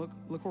 disciples, and look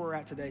where we're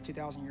at today,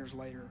 2,000 years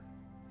later.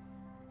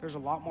 There's a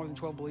lot more than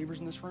 12 believers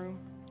in this room.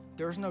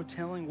 there's no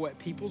telling what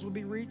peoples would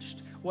be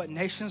reached, what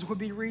nations would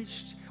be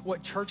reached,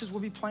 what churches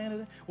would be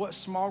planted, what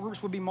small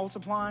groups would be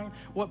multiplying,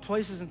 what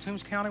places in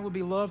Toombs County would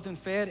be loved and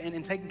fed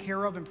and taken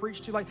care of and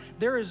preached to. Like,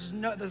 there is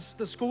no, the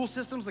school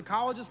systems, the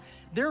colleges,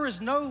 there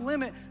is no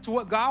limit to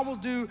what God will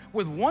do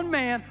with one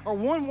man or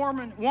one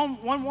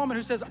woman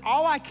who says,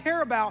 all I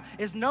care about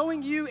is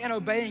knowing you and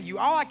obeying you.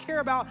 All I care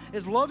about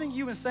is loving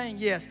you and saying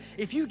yes.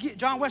 If you get,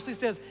 John Wesley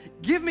says,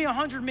 give me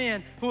 100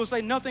 men who will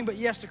say nothing but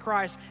yes to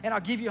Christ, and I'll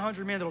give you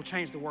 100 men that will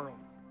change the world.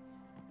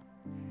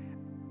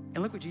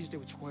 And look what Jesus did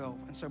with 12.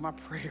 And so my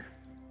prayer,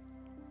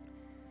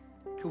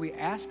 could we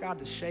ask God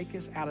to shake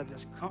us out of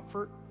this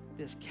comfort,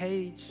 this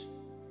cage,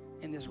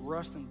 and this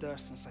rust and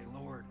dust and say,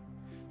 Lord,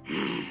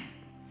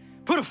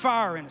 put a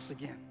fire in us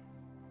again.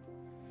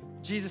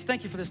 Jesus,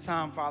 thank you for this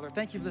time, Father.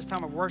 Thank you for this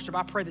time of worship.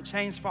 I pray that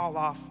chains fall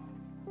off,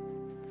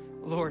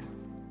 Lord,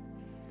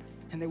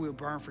 and that we will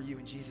burn for you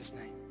in Jesus'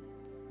 name.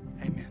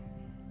 Amen.